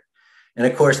layer. And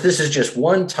of course, this is just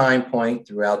one time point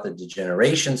throughout the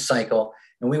degeneration cycle.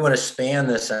 And we want to span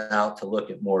this out to look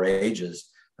at more ages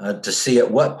to see at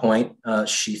what point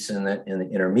sheaths in the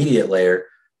intermediate layer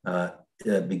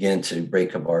begin to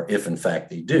break apart, if in fact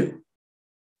they do.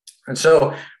 And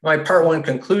so my part 1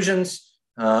 conclusions,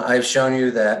 I've shown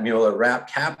you that Mueller wrap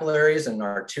capillaries and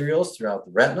arterioles throughout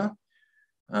the retina,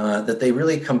 that they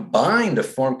really combine to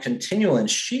form continual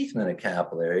ensheathment of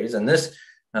capillaries. And this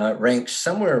ranks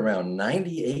somewhere around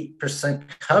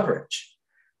 98% coverage.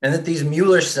 And that these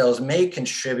Mueller cells may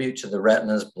contribute to the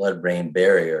retina's blood-brain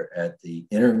barrier at the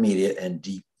intermediate and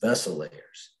deep vessel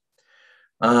layers.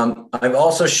 I've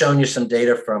also shown you some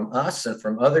data from us and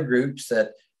from other groups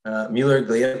that Mueller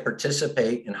glia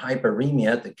participate in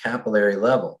hyperemia at the capillary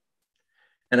level.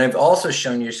 And I've also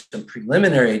shown you some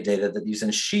preliminary data that these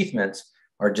ensheathments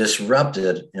are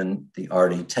disrupted in the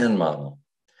RD10 model.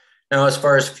 Now, as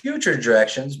far as future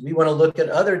directions, we want to look at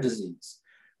other disease.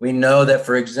 We know that,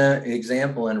 for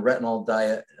example, in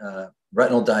diabetic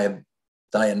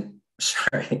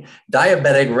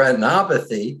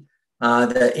retinopathy,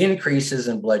 that increases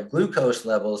in blood glucose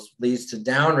levels leads to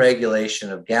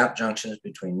downregulation of gap junctions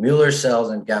between Mueller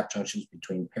cells and gap junctions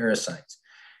between parasites.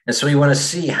 And so we want to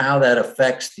see how that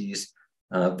affects these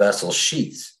vessel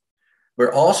sheaths.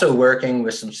 We're also working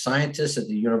with some scientists at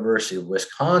the University of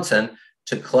Wisconsin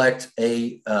to collect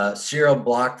a serial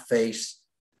block face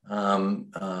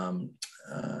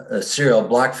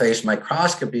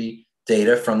microscopy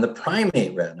data from the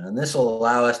primate retina. And this will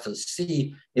allow us to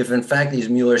see if in fact these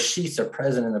Mueller sheaths are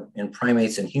present in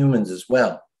primates and humans as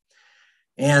well.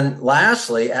 And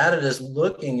lastly, ADDIT is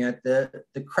looking at the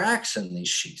cracks in these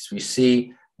sheaths. We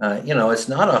see, it's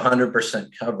not 100%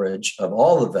 coverage of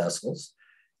all the vessels.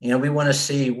 And we want to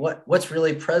see what's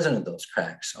really present in those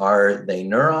cracks. Are they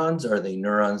neurons? Are they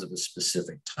neurons of a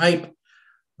specific type?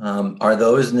 Are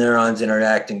those neurons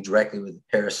interacting directly with the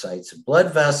parasites of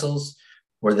blood vessels?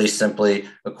 Or are they simply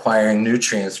acquiring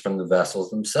nutrients from the vessels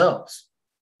themselves?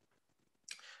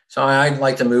 So I'd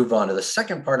like to move on to the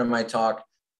second part of my talk,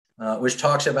 which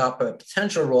talks about a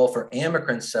potential role for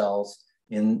amacrine cells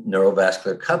in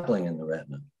neurovascular coupling in the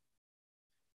retina.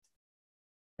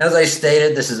 As I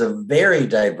stated, this is a very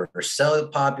diverse cell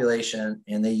population,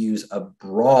 and they use a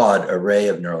broad array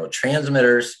of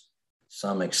neurotransmitters,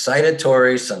 some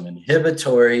excitatory, some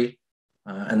inhibitory,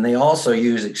 and they also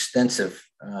use extensive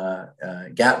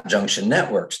gap junction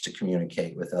networks to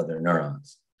communicate with other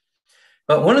neurons.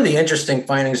 But one of the interesting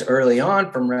findings early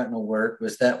on from retinal work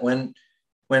was that when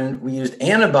we used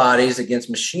antibodies against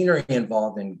machinery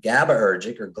involved in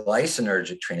GABAergic or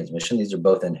glycinergic transmission, these are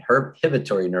both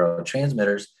inhibitory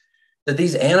neurotransmitters, that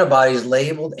these antibodies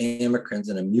labeled amacrines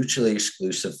in a mutually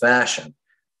exclusive fashion,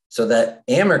 so that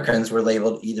amacrines were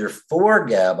labeled either for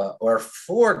GABA or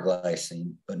for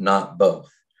glycine, but not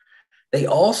both. They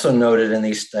also noted in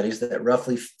these studies that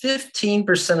roughly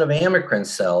 15% of amacrine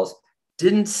cells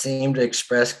didn't seem to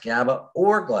express GABA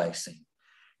or glycine.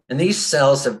 And these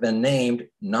cells have been named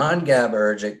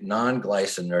non-GABAergic,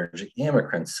 non-glycinergic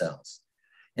amacrine cells.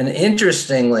 And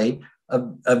interestingly,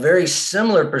 a very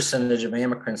similar percentage of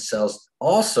amacrine cells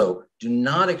also do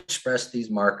not express these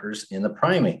markers in the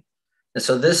primate. And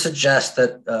so this suggests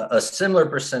that a similar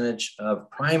percentage of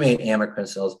primate amacrine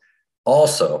cells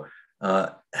also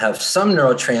have some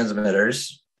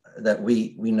neurotransmitters that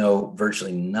we know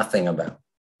virtually nothing about,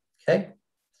 okay?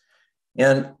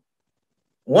 And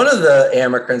one of the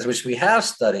amacrines which we have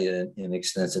studied in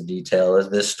extensive detail is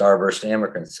this starburst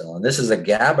amacrine cell. And this is a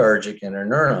GABAergic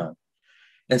interneuron.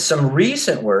 And some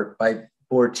recent work by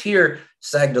Bortir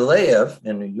Sagdileyev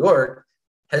in New York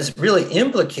has really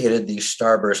implicated these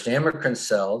starburst amacrine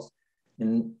cells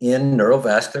in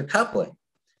neurovascular coupling.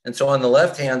 And so on the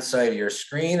left-hand side of your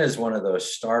screen is one of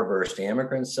those starburst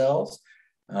amacrine cells.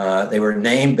 They were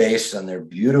named based on their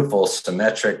beautiful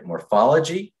symmetric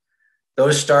morphology.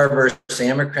 Those starburst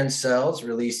amacrine cells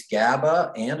release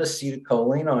GABA and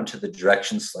acetylcholine onto the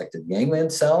direction-selected ganglion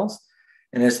cells.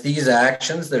 And it's these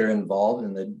actions that are involved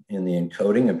in the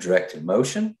encoding of directed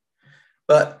motion.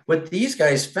 But what these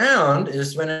guys found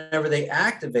is whenever they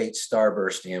activate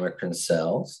starburst amacrine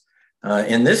cells,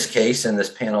 in this case, in this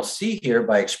panel C here,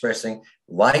 by expressing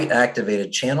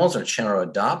light-activated channels or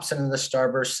channelrhodopsin in the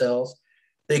starburst cells,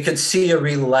 they could see a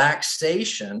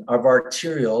relaxation of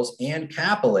arterioles and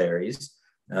capillaries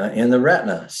in the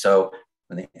retina. So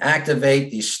when they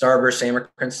activate these starburst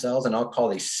amacrine cells, and I'll call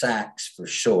these SACs for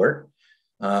short,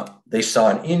 they saw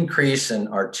an increase in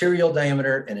arterial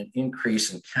diameter and an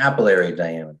increase in capillary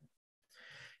diameter.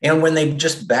 And when they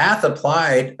just bath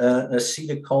applied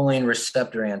acetylcholine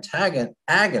receptor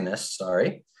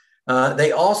agonist,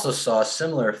 they also saw a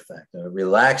similar effect, a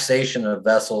relaxation of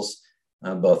vessels,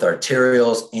 both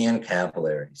arterioles and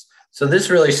capillaries. So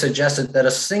this really suggested that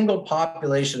a single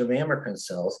population of amacrine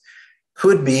cells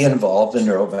could be involved in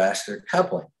neurovascular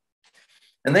coupling.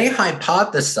 And they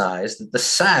hypothesized that the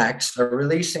SACs are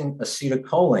releasing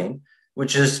acetylcholine,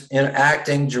 which is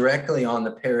acting directly on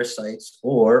the parasites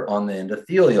or on the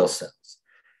endothelial cells.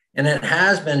 And it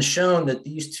has been shown that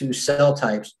these two cell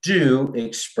types do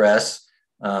express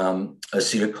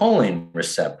acetylcholine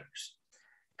receptors.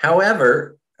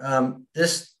 However,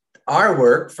 our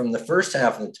work from the first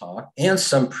half of the talk and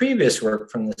some previous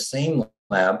work from the same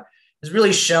lab has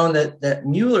really shown that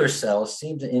Mueller cells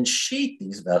seem to ensheath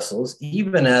these vessels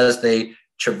even as they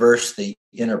traverse the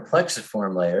inner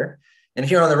plexiform layer. And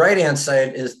here on the right-hand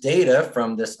side is data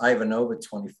from this Ivanova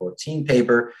 2014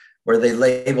 paper where they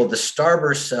labeled the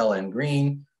starburst cell in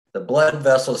green, the blood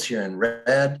vessels here in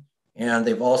red, and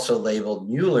they've also labeled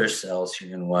Mueller cells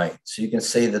here in white. So you can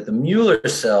say that the Mueller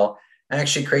cell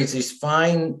actually creates these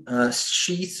fine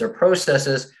sheaths or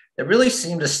processes that really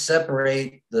seem to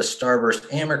separate the starburst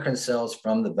amacrine cells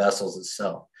from the vessels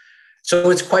itself.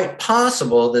 So it's quite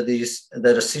possible that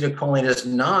that acetylcholine is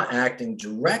not acting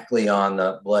directly on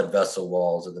the blood vessel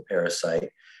walls of the parasite,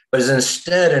 but is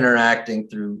instead interacting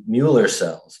through Mueller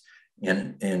cells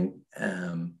and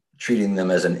treating them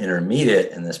as an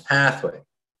intermediate in this pathway.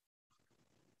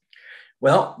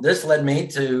 Well, this led me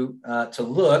to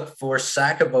look for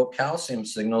Sac-evoked calcium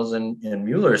signals in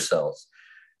Mueller cells.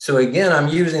 So again, I'm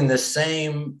using the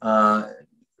same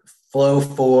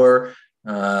Flow4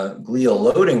 glial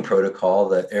loading protocol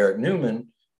that Eric Newman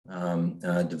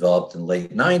developed in the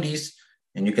late 90s.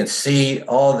 And you can see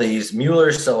all these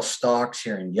Mueller cell stalks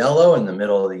here in yellow in the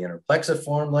middle of the inner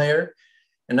plexiform layer.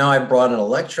 And now I brought an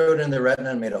electrode in the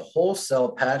retina and made a whole cell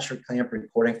patch or clamp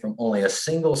recording from only a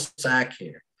single sac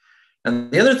here.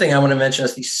 And the other thing I want to mention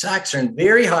is these sacs are in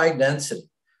very high density.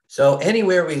 So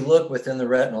anywhere we look within the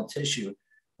retinal tissue,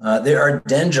 there are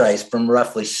dendrites from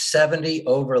roughly 70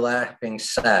 overlapping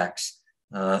sacs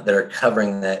that are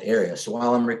covering that area. So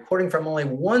while I'm recording from only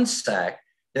one sac,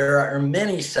 there are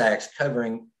many sacs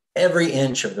covering every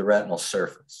inch of the retinal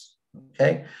surface.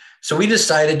 Okay, so we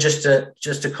decided just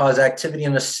to cause activity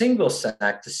in a single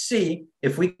sac to see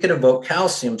if we could evoke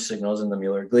calcium signals in the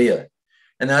Mueller glia.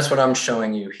 And that's what I'm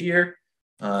showing you here.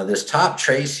 This top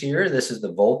trace here, this is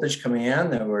the voltage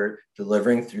command that we're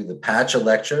delivering through the patch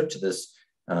electrode to this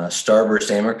starburst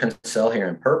amacrine cell here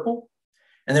in purple.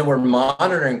 And then we're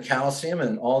monitoring calcium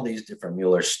in all these different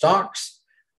Mueller stalks,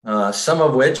 some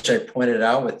of which I pointed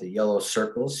out with the yellow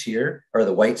circles here, or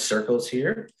the white circles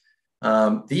here.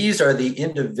 These are the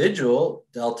individual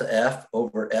delta F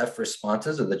over F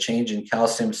responses of the change in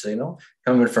calcium signal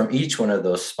coming from each one of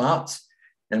those spots.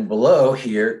 And below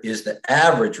here is the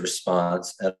average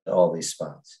response at all these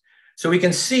spots. So we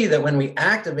can see that when we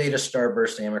activate a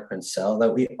starburst amacrine cell,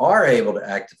 that we are able to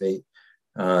activate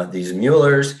these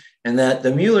Muellers, and that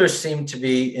the Muellers seem to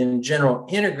be, in general,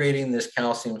 integrating this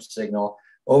calcium signal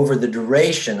over the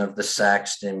duration of the sac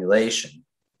stimulation.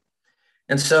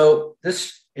 And so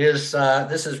this is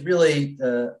really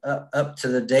up to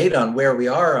the date on where we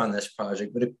are on this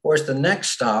project. But of course, the next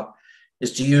stop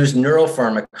is to use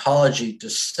neuropharmacology to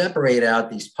separate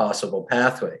out these possible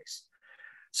pathways.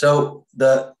 So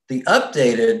the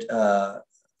updated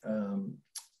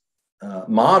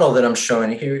model that I'm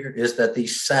showing here is that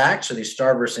these sacs, or these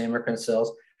starburst amacrine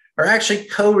cells, are actually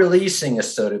co-releasing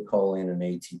acetylcholine and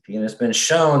ATP. And it's been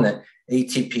shown that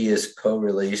ATP is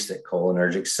co-released at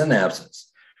cholinergic synapses.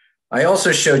 I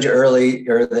also showed you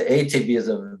earlier the ATP is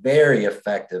a very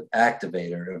effective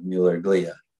activator of Mueller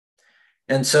glia.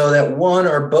 And so that one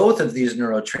or both of these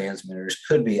neurotransmitters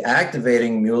could be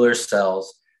activating Mueller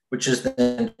cells, which is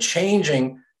then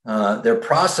changing their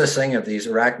processing of these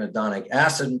arachidonic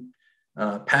acid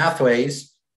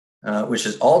pathways, which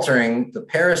is altering the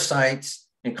pericytes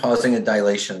and causing a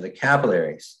dilation of the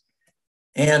capillaries.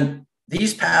 And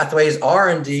these pathways are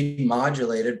indeed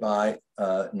modulated by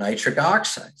nitric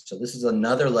oxide. So this is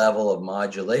another level of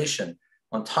modulation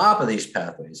on top of these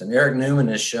pathways. And Eric Newman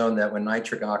has shown that when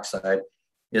nitric oxide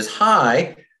is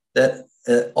high, that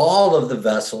all of the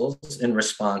vessels in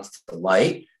response to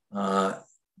light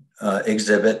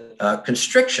exhibit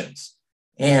constrictions.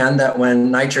 And that when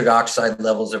nitric oxide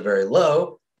levels are very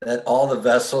low, that all the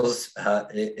vessels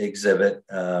exhibit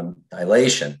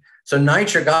dilation. So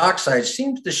nitric oxide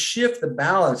seems to shift the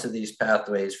balance of these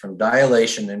pathways from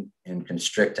dilation and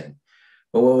constricting.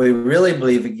 But what we really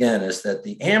believe, again, is that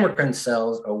the amacrine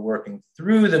cells are working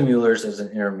through the Muellers as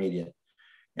an intermediate.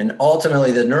 And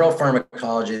ultimately, the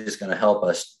neuropharmacology is going to help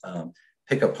us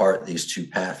pick apart these two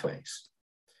pathways.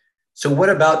 So what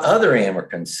about other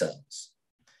amacrine cells?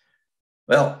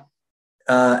 Well,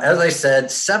 as I said,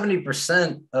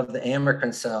 70% of the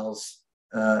amacrine cells,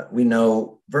 we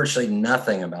know virtually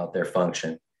nothing about their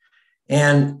function.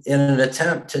 And in an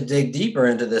attempt to dig deeper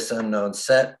into this unknown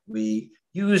set, we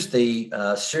used the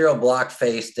serial block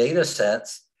face data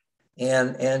sets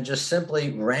and just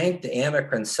simply ranked the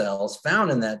amacrine cells found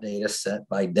in that data set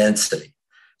by density.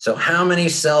 So how many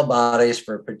cell bodies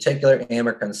for a particular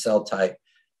amacrine cell type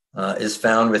is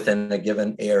found within a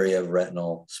given area of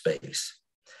retinal space.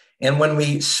 And when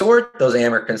we sort those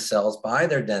amacrine cells by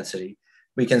their density,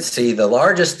 we can see the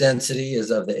largest density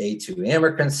is of the A2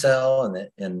 amacrine cell,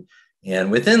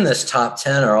 and within this top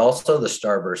 10 are also the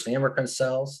starburst amacrine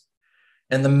cells.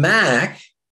 And the MAC,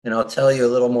 and I'll tell you a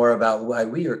little more about why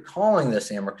we are calling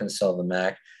this amacrine cell the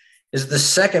MAC, is the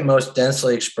second most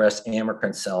densely expressed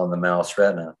amacrine cell in the mouse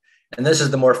retina. And this is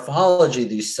the morphology of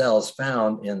these cells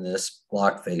found in this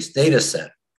block face data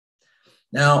set.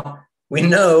 Now, we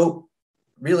know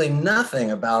really nothing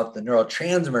about the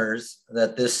neurotransmitters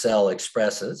that this cell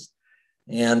expresses.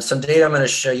 And some data I'm going to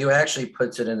show you actually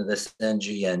puts it into this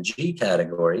NG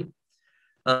category.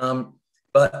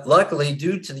 But luckily,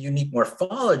 due to the unique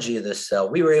morphology of this cell,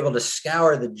 we were able to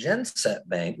scour the GenSet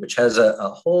bank, which has a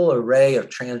whole array of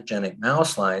transgenic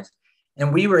mouse lines.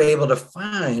 And we were able to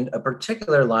find a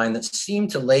particular line that seemed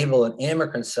to label an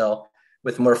amacrine cell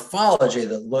with morphology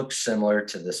that looks similar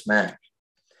to this MAC.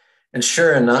 And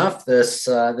sure enough, this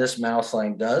mouse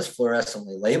line does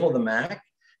fluorescently label the MAC.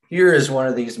 Here is one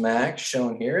of these MACs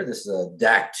shown here. This is a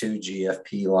DAC2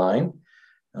 GFP line.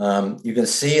 You can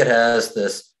see it has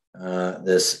this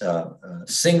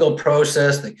single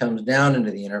process that comes down into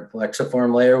the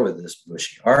interplexiform layer with this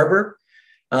bushy arbor.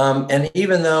 And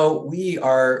even though we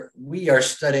are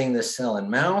studying this cell in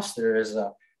mouse, there is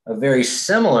a very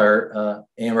similar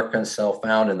amacrine cell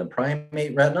found in the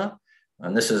primate retina.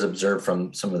 And this is observed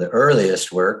from some of the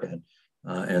earliest work in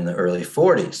the early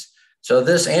 40s. So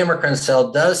this amacrine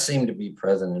cell does seem to be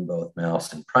present in both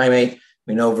mouse and primate.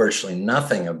 We know virtually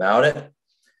nothing about it.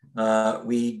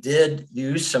 We did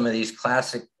use some of these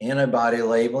classic antibody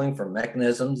labeling for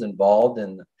mechanisms involved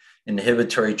in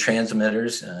inhibitory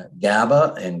transmitters,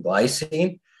 GABA and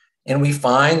glycine. And we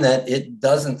find that it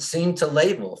doesn't seem to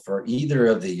label for either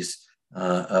of these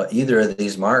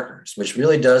markers, which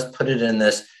really does put it in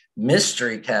this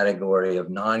mystery category of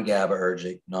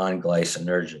non-GABAergic,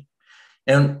 non-glycinergic.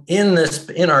 And in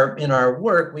our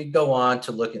work, we go on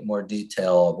to look at more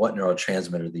detail of what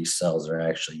neurotransmitter these cells are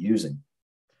actually using.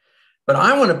 But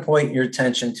I want to point your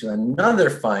attention to another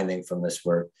finding from this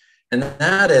work, and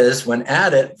that is when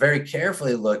Addit very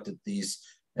carefully looked at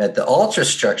the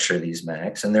ultrastructure of these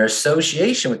MACs and their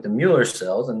association with the Mueller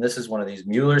cells. And this is one of these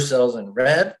Mueller cells in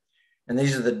red, and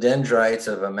these are the dendrites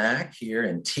of a MAC here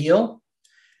in teal.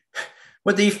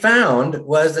 What they found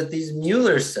was that these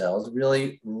Mueller cells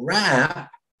really wrap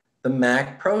the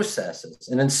MAC processes.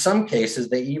 And in some cases,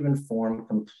 they even form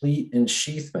complete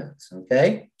ensheathments,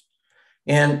 okay?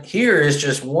 And here is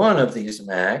just one of these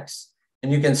MACs.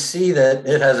 And you can see that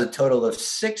it has a total of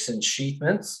 6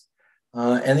 ensheathments.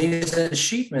 And these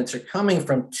ensheathments are coming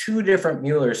from 2 different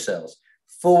Mueller cells.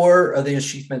 4 of the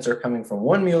ensheathments are coming from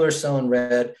one Mueller cell in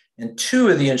red, and 2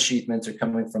 of the ensheathments are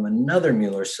coming from another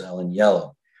Mueller cell in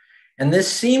yellow. And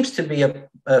this seems to be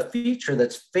a feature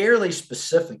that's fairly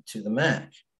specific to the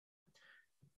MAC.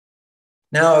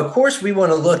 Now, of course, we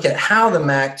want to look at how the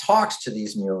MAC talks to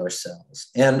these Mueller cells.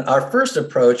 And our first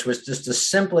approach was just to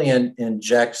simply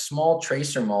inject small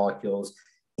tracer molecules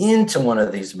into one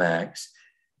of these MACs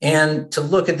and to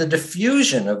look at the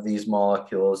diffusion of these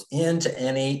molecules into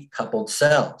any coupled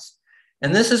cells.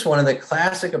 And this is one of the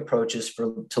classic approaches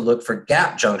to look for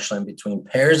gap junction between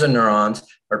pairs of neurons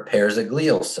or pairs of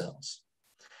glial cells.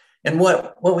 And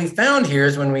what we found here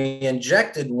is when we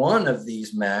injected one of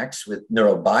these MACs with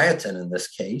neurobiotin in this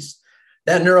case,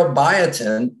 that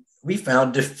neurobiotin we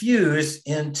found diffused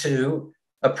into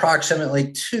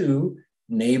approximately 2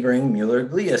 neighboring Mueller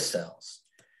glia cells.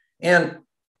 And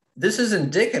this is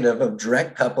indicative of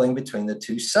direct coupling between the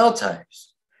 2 cell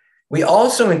types. We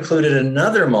also included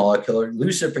another molecule,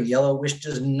 lucifer yellow, which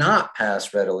does not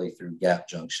pass readily through gap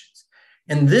junctions.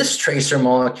 And this tracer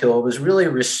molecule was really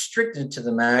restricted to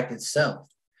the MAC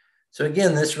itself. So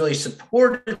again, this really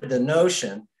supported the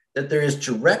notion that there is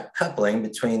direct coupling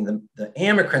between the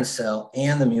amacrine cell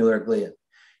and the Mueller glia.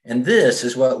 And this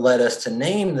is what led us to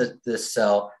name this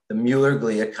cell the Mueller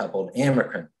glia coupled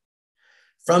amacrine.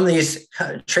 From these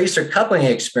tracer coupling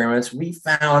experiments, we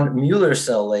found Mueller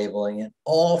cell labeling in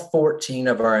all 14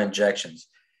 of our injections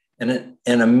and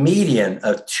a median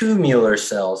of 2 Mueller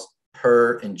cells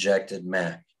per injected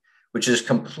MAC, which is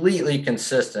completely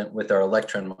consistent with our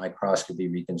electron microscopy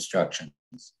reconstructions.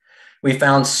 We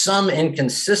found some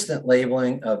inconsistent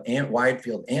labeling of wide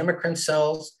field amacrine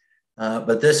cells,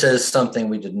 but this is something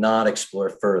we did not explore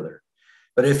further.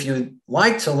 But if you'd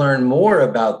like to learn more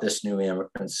about this new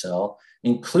amacrine cell,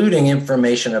 including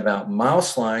information about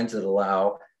mouse lines that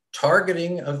allow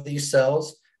targeting of these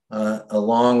cells,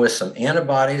 along with some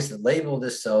antibodies that label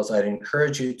these cells, I'd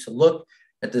encourage you to look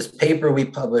at this paper we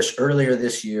published earlier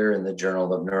this year in the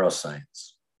Journal of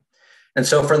Neuroscience. And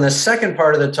so from the second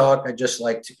part of the talk, I'd just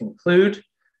like to conclude.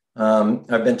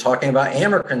 I've been talking about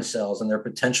amacrine cells and their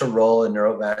potential role in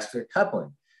neurovascular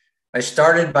coupling. I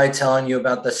started by telling you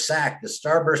about the SAC, the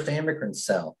starburst amacrine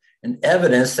cell, and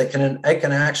evidence that it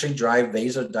can actually drive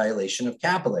vasodilation of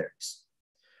capillaries.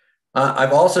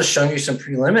 I've also shown you some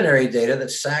preliminary data that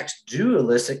SACs do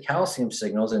elicit calcium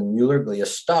signals in Mueller glia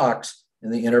stalks in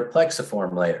the inner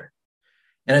plexiform layer.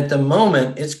 And at the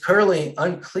moment, it's currently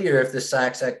unclear if the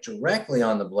SACs act directly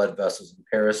on the blood vessels and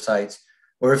parasites,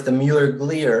 or if the Mueller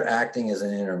glia are acting as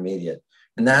an intermediate.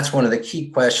 And that's one of the key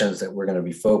questions that we're going to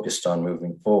be focused on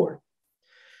moving forward.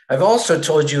 I've also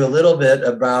told you a little bit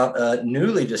about a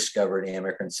newly discovered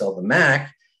amacrine cell, the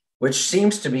MAC, which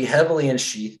seems to be heavily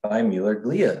ensheathed by Mueller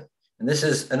glia. And this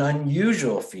is an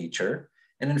unusual feature.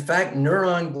 And in fact,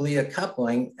 neuron glia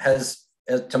coupling has,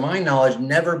 to my knowledge,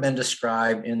 never been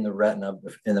described in the retina,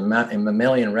 in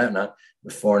mammalian retina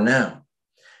before now.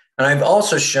 And I've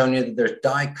also shown you that there's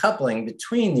dicoupling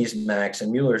between these MACs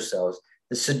and Mueller cells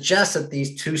that suggests that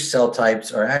these 2 cell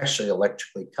types are actually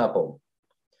electrically coupled.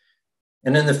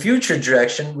 And in the future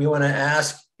direction, we want to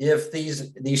ask if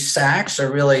these SACs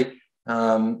are really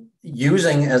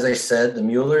using, as I said, the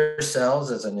Mueller cells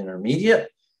as an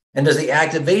intermediate. And does the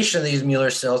activation of these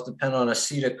Mueller cells depend on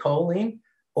acetylcholine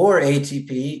or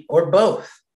ATP or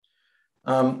both?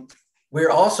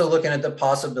 We're also looking at the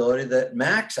possibility that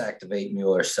MACs activate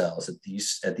Mueller cells at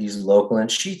these local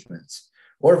ensheathments,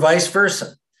 or vice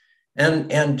versa.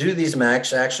 And do these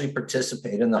MACs actually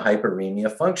participate in the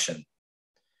hyperemia function?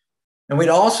 And we'd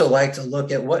also like to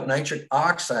look at what nitric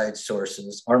oxide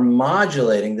sources are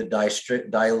modulating the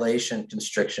dilation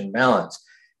constriction balance.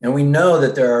 And we know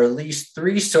that there are at least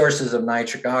 3 sources of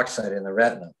nitric oxide in the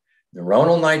retina: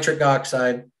 neuronal nitric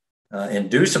oxide,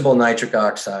 inducible nitric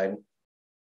oxide,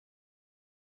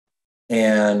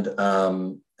 and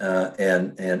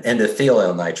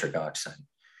endothelial nitric oxide.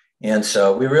 And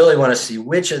so we really want to see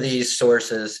which of these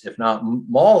sources, if not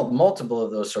multiple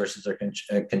of those sources, are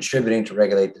contributing to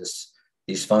regulate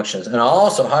these functions. And I'll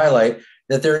also highlight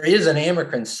that there is an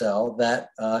amacrine cell that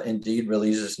indeed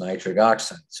releases nitric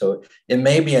oxide. So it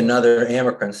may be another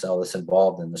amacrine cell that's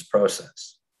involved in this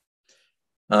process.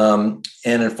 And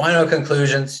in final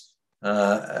conclusions,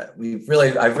 I've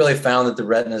really found that the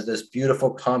retina is this beautiful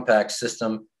compact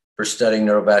system for studying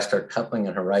neurovascular coupling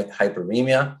and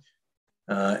hyperemia.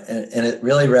 And it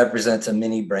really represents a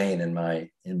mini brain in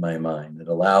my mind that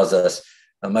allows us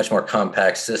a much more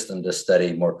compact system to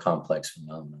study more complex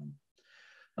phenomena.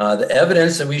 The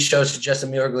evidence that we show suggests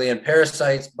that Mueller glia and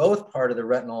parasites, both part of the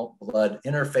retinal blood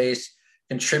interface,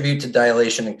 contribute to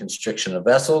dilation and constriction of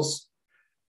vessels,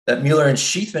 that Mueller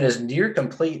ensheathment is near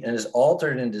complete and is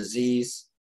altered in disease,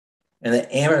 and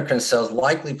that amacrine cells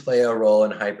likely play a role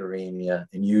in hyperemia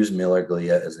and use Mueller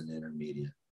glia as an intermediate.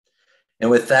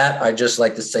 And with that, I'd just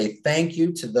like to say thank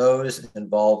you to those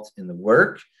involved in the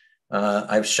work.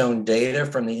 I've shown data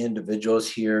from the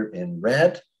individuals here in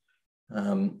red.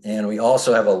 And we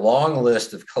also have a long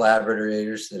list of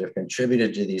collaborators that have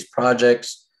contributed to these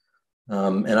projects.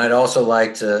 And I'd also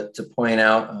like to point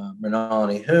out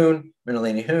Mrinalini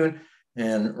Hoon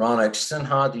and Ronak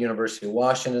Sinha at the University of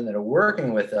Washington that are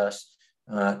working with us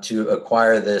to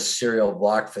acquire this serial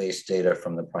block face data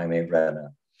from the primate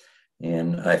retina.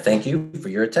 And I thank you for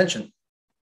your attention.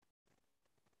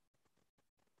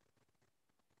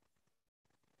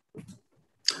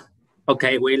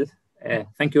 Okay, Will,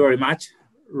 thank you very much.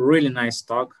 Really nice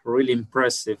talk, really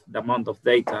impressive, the amount of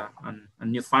data and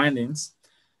new findings.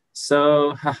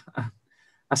 So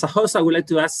as a host, I would like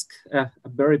to ask a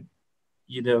very,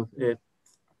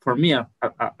 for me,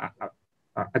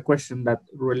 a question that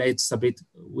relates a bit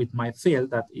with my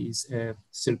field, that is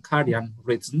circadian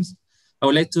rhythms. I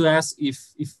would like to ask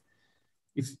if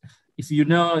you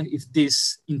know if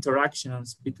these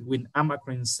interactions between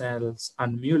amacrine cells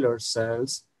and Mueller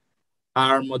cells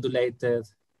are modulated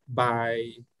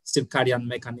by circadian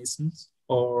mechanisms,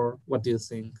 or what do you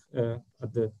think?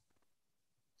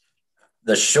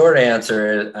 The short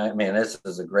answer is, I mean, this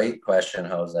is a great question,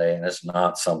 Jose, and it's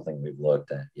not something we've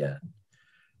looked at yet.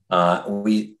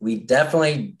 We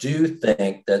definitely do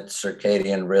think that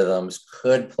circadian rhythms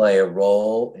could play a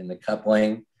role in the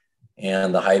coupling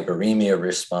and the hyperemia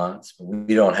response, but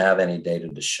we don't have any data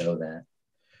to show that.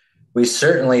 We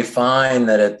certainly find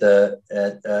that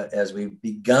as we've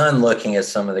begun looking at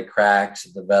some of the cracks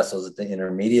of the vessels at the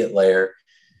intermediate layer,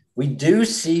 we do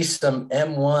see some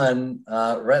M1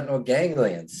 retinal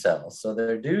ganglion cells. So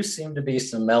there do seem to be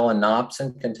some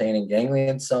melanopsin-containing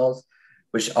ganglion cells,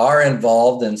 which are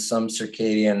involved in some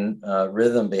circadian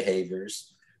rhythm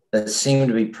behaviors that seem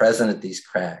to be present at these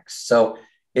cracks. So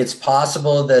it's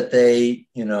possible that they,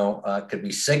 could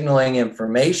be signaling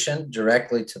information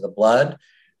directly to the blood,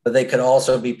 but they could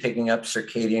also be picking up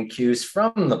circadian cues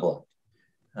from the blood.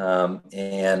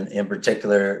 And in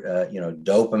particular,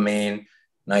 dopamine,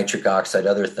 nitric oxide,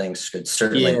 other things could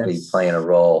certainly be playing a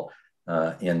role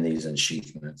in these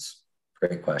ensheathments.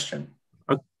 Great question.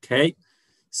 Okay.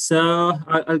 So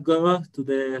I'll go to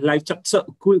the live chat. So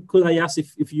could I ask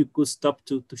if you could stop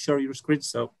to share your screen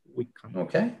so we can?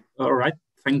 Okay. All right.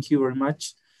 Thank you very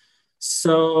much.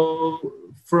 So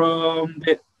from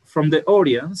the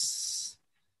audience,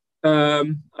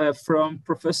 from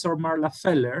Professor Marla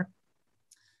Feller,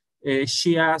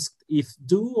 she asked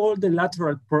do all the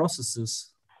lateral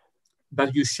processes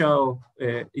that you show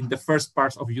in the first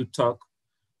part of your talk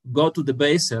go to the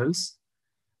basals,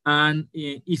 and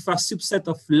if a subset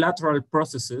of lateral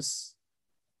processes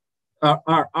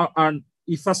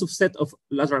if a subset of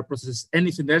lateral processes,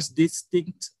 anything else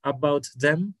distinct about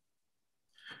them?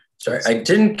 Sorry, I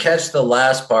didn't catch the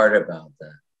last part about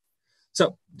that.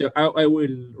 So I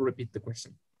will repeat the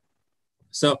question.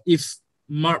 So if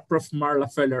Prof.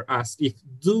 Marla Feller asked,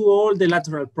 do all the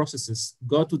lateral processes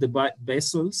go to the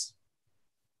basals?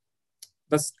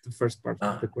 That's the first part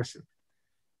of the question.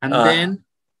 And then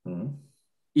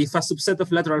if a subset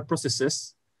of lateral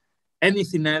processes,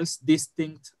 anything else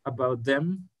distinct about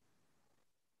them?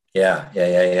 Yeah.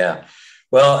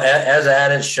 Well, as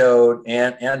Ad showed,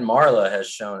 and Marla has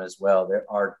shown as well, there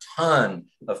are a ton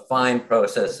of fine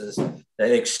processes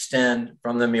that extend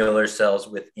from the Mueller cells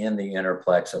within the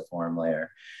interplexiform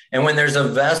layer. And when there's a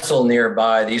vessel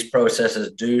nearby, these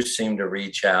processes do seem to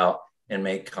reach out and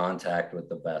make contact with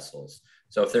the vessels.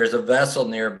 So if there's a vessel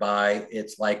nearby,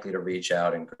 it's likely to reach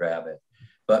out and grab it.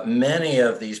 But many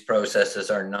of these processes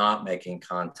are not making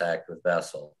contact with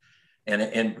vessel.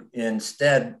 And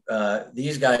instead,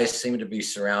 these guys seem to be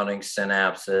surrounding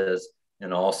synapses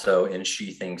and also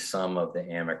ensheathing some of the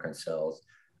amacrine cells.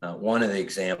 One of the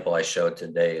examples I showed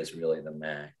today is really the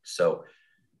MAC. So,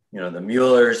 the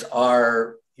Muellers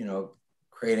are,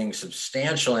 creating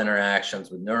substantial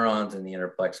interactions with neurons in the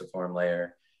interplexiform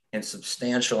layer and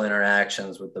substantial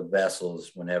interactions with the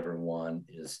vessels whenever one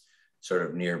is sort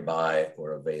of nearby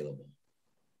or available.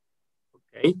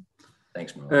 Okay.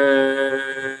 Thanks,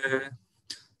 Marla.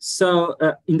 So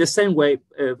in the same way,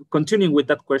 continuing with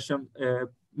that question,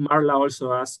 Marla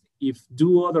also asked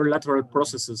do other lateral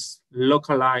processes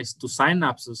localize to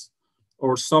synapses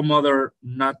or some other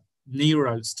not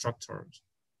neural structures?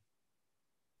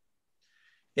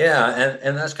 Yeah,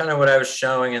 and that's kind of what I was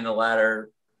showing in the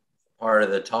latter part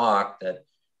of the talk, that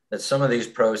some of these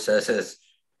processes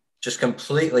just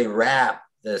completely wrap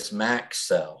this MAC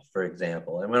cell, for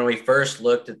example. And when we first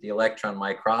looked at the electron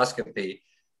microscopy,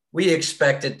 we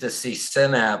expected to see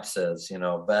synapses,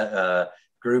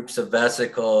 groups of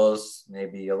vesicles,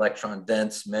 maybe electron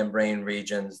dense membrane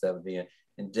regions that would be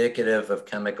indicative of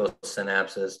chemical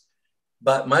synapses.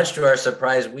 But much to our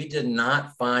surprise, we did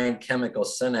not find chemical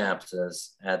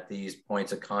synapses at these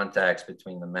points of contacts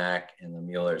between the MAC and the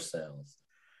Mueller cells.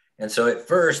 And so at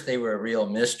first they were a real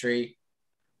mystery.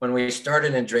 when we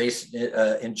started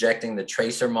injecting the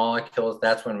tracer molecules,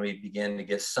 that's when we began to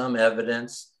get some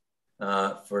evidence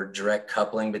for direct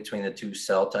coupling between the two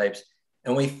cell types.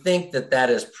 And we think that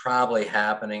that is probably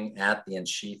happening at the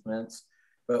ensheathments,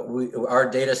 but our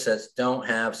data sets don't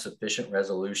have sufficient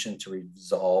resolution to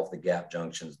resolve the gap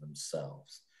junctions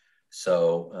themselves.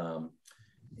 So,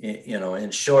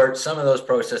 in short, some of those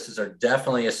processes are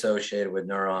definitely associated with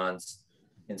neurons.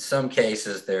 In some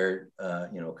cases, they're,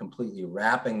 completely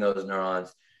wrapping those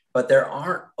neurons, but there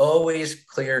aren't always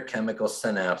clear chemical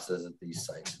synapses at these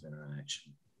sites of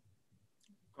interaction.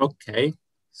 Okay,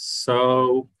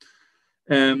 so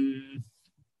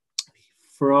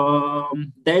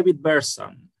from David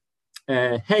Berson,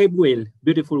 hey Will,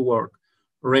 beautiful work.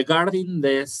 Regarding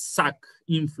the SAC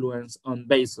influence on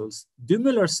basals, do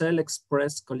Müller cells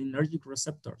express cholinergic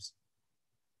receptors?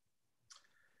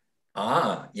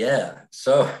 Yeah.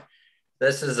 So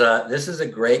this is a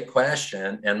great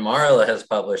question, and Marla has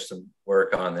published some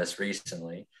work on this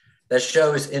recently that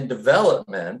shows in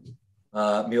development,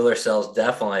 Müller cells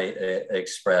definitely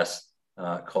express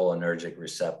cholinergic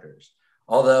receptors.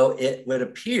 Although it would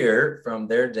appear from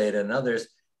their data and others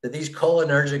that these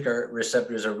cholinergic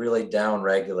receptors are really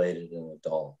downregulated in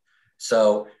adult.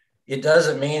 So it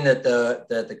doesn't mean that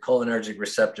the cholinergic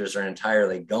receptors are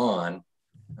entirely gone,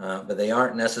 but they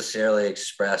aren't necessarily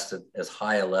expressed at as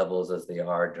high a levels as they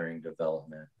are during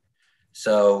development.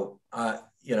 So,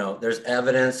 there's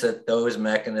evidence that those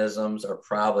mechanisms are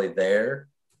probably there,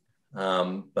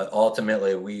 but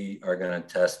ultimately we are going to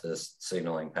test this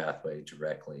signaling pathway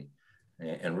directly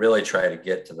and really try to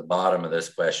get to the bottom of this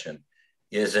question.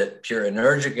 Is it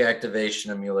purinergic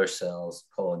activation of Müller cells,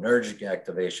 cholinergic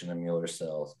activation of Müller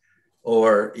cells,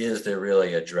 or is there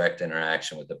really a direct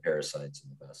interaction with the parasites in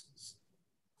the vessels?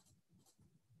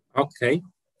 Okay.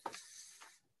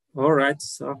 All right,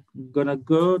 so I'm gonna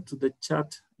go to the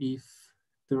chat if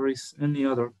there is any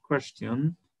other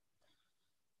question.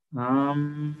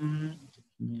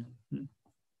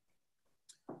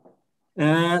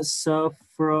 So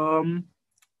from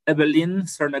Evelyn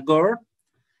Cernagor,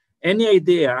 any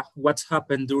idea what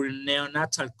happened during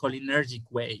neonatal cholinergic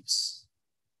waves?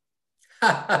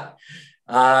 Again,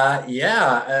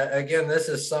 this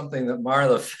is something that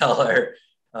Marla Feller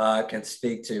can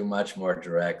speak to much more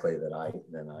directly than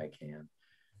I can.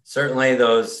 Certainly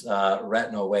those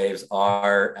retinal waves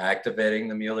are activating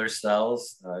the Müller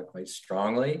cells quite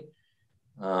strongly.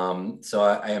 So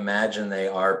I imagine they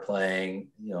are playing,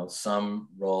 some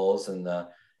roles in the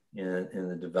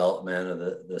development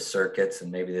of the circuits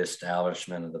and maybe the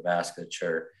establishment of the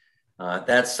vasculature.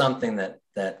 That's something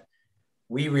that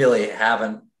we really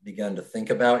haven't begun to think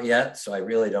about yet. So I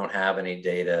really don't have any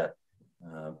data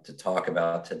to talk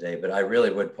about today, but I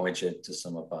really would point you to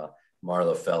some of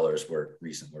Marla Feller's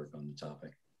recent work on the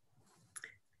topic.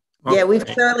 Yeah, we've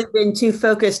certainly been too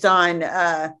focused on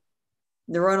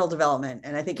neuronal development.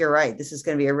 And I think you're right. This is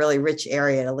going to be a really rich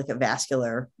area to look at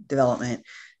vascular development.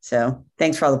 So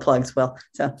thanks for all the plugs, Will.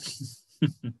 So.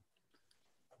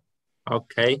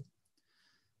 Okay.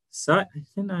 So I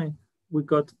think we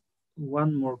got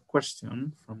one more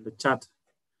question from the chat.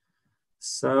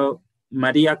 So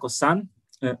Maria Cosan,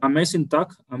 amazing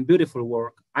talk and beautiful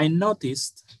work. I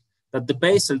noticed that the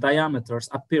basal diameters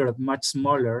appeared much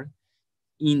smaller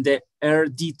in the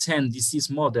RD10 disease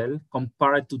model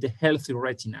compared to the healthy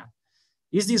retina.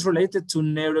 Is this related to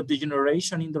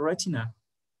neurodegeneration in the retina?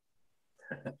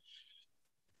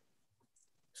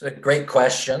 It's a great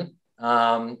question.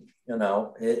 I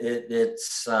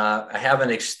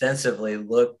haven't extensively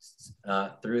looked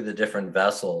through the different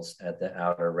vessels at the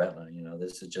outer retina.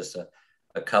 This is just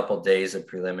a couple days of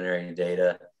preliminary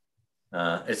data.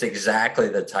 It's exactly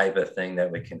the type of thing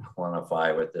that we can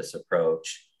quantify with this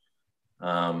approach.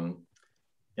 In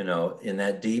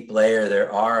that deep layer,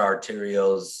 there are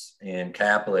arterioles and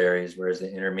capillaries, whereas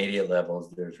the intermediate levels,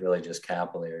 there's really just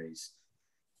capillaries.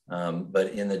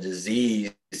 But in the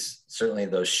disease, certainly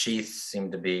those sheaths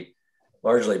seem to be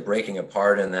largely breaking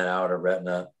apart in that outer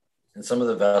retina. And some of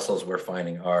the vessels we're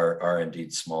finding are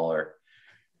indeed smaller.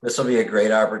 This will be a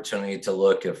great opportunity to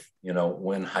look if,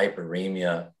 when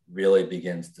hyperemia really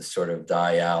begins to sort of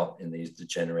die out in these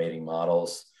degenerating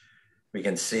models. We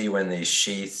can see when these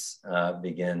sheaths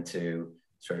begin to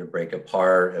sort of break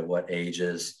apart at what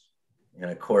ages.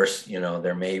 And of course, we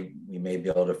may be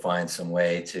able to find some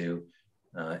way to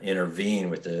intervene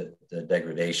with the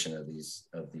degradation of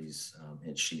these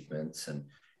ensheathments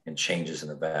and changes in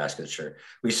the vasculature.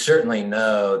 We certainly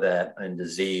know that in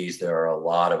disease, there are a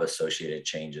lot of associated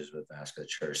changes with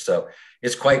vasculature. So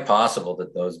it's quite possible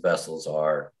that those vessels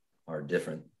are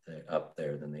different up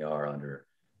there than they are under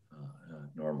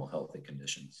normal healthy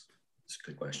conditions. It's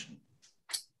a good question.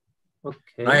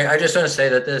 Okay. I just want to say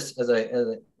that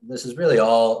this is really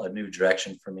all a new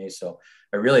direction for me. So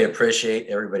I really appreciate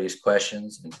everybody's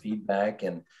questions and feedback,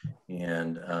 and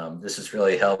this is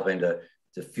really helping to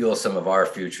fuel some of our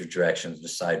future directions,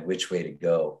 decide which way to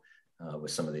go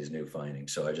with some of these new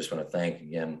findings. So I just want to thank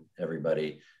again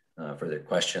everybody for their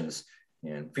questions,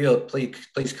 and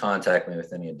please contact me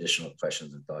with any additional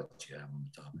questions and thoughts you have on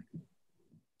the topic.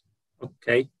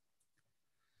 Okay.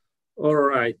 All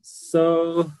right.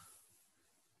 So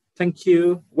thank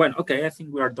you. Well, okay, I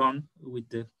think we are done with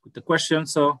the question.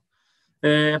 So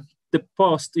the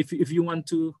post, if you want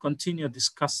to continue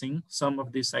discussing some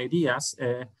of these ideas,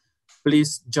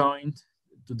 please join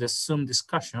to the Zoom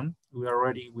discussion. We are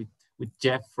already with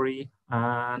Jeffrey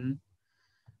and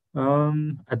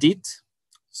Adit.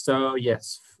 So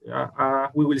yes,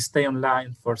 we will stay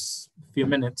online for a few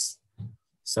minutes.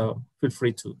 So feel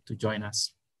free to join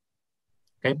us.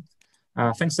 Okay.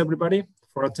 Thanks everybody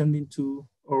for attending to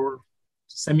our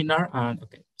seminar, and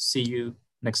okay, see you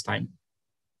next time.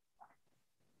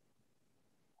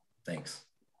 Thanks.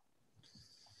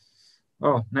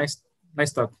 Oh, nice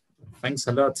talk. Thanks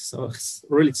a lot. So it's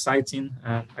really exciting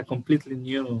and a completely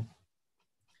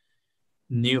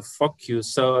new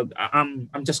focus. So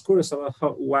I'm just curious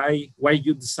about why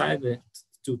you decided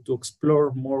to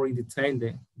explore more in detail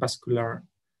the vascular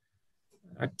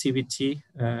activity.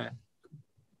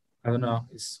 I don't know,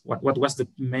 what was the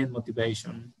main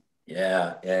motivation?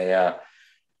 Yeah.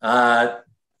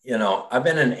 You know, I've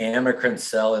been an amacrine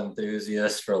cell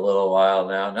enthusiast for a little while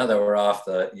now. Now that we're off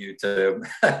the YouTube,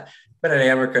 been an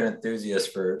amacrine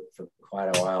enthusiast for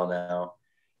quite a while now.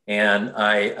 And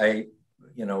I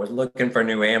was looking for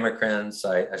new amacrines.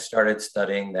 I started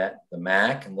studying the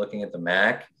MAC and looking at the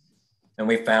MAC. And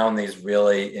we found these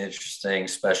really interesting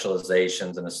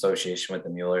specializations and association with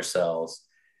the Mueller cells.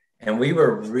 And we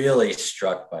were really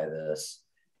struck by this.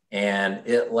 And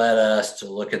it led us to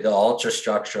look at the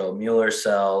ultrastructural Mueller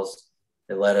cells.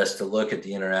 It led us to look at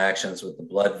the interactions with the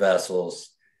blood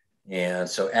vessels. And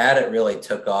so ADIT really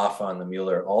took off on the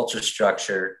Mueller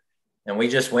ultrastructure. And we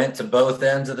just went to both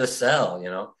ends of the cell,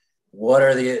 you know.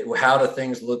 How do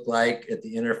things look like at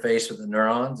the interface with the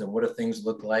neurons, and what do things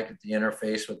look like at the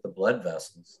interface with the blood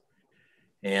vessels?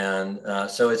 And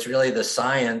so it's really the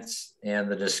science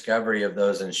and the discovery of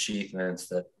those ensheathments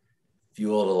that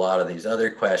fueled a lot of these other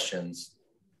questions.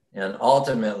 And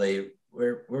ultimately,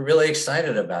 we're really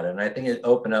excited about it. And I think it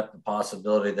opened up the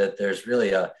possibility that there's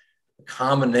really a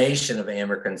combination of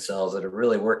amacrine cells that are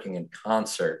really working in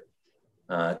concert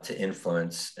to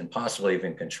influence and possibly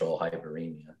even control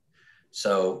hyperemia.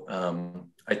 So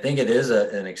I think it is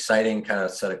an exciting kind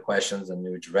of set of questions, a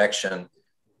new direction.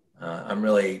 I'm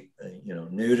really,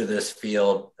 new to this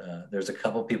field. There's a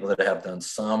couple people that have done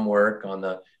some work on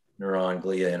the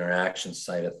neuron-glia interaction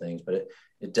side of things, but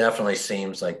it definitely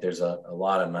seems like there's a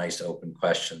lot of nice open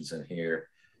questions in here,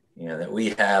 that we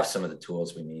have some of the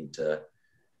tools we need to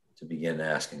begin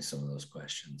asking some of those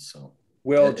questions. So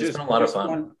Will, it's been a lot of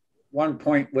fun. One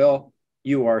point, Will,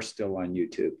 you are still on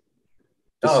YouTube.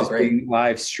 This is great. being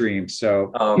live streamed,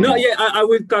 so no, yeah, I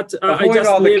will cut. avoid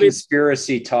all the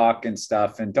conspiracy talk and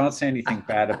stuff, and don't say anything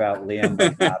bad about Liam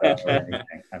or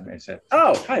anything. I may say,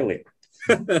 oh, hi, Liam.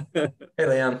 Hey,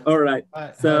 Liam. All right.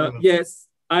 So yes,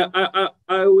 I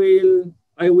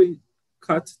will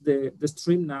cut the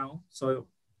stream now. So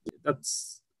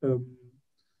that's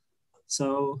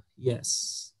so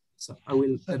yes. So I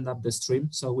will end up the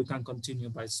stream so we can continue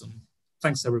by Zoom.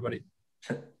 Thanks, everybody.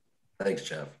 Thanks,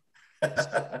 Jeff.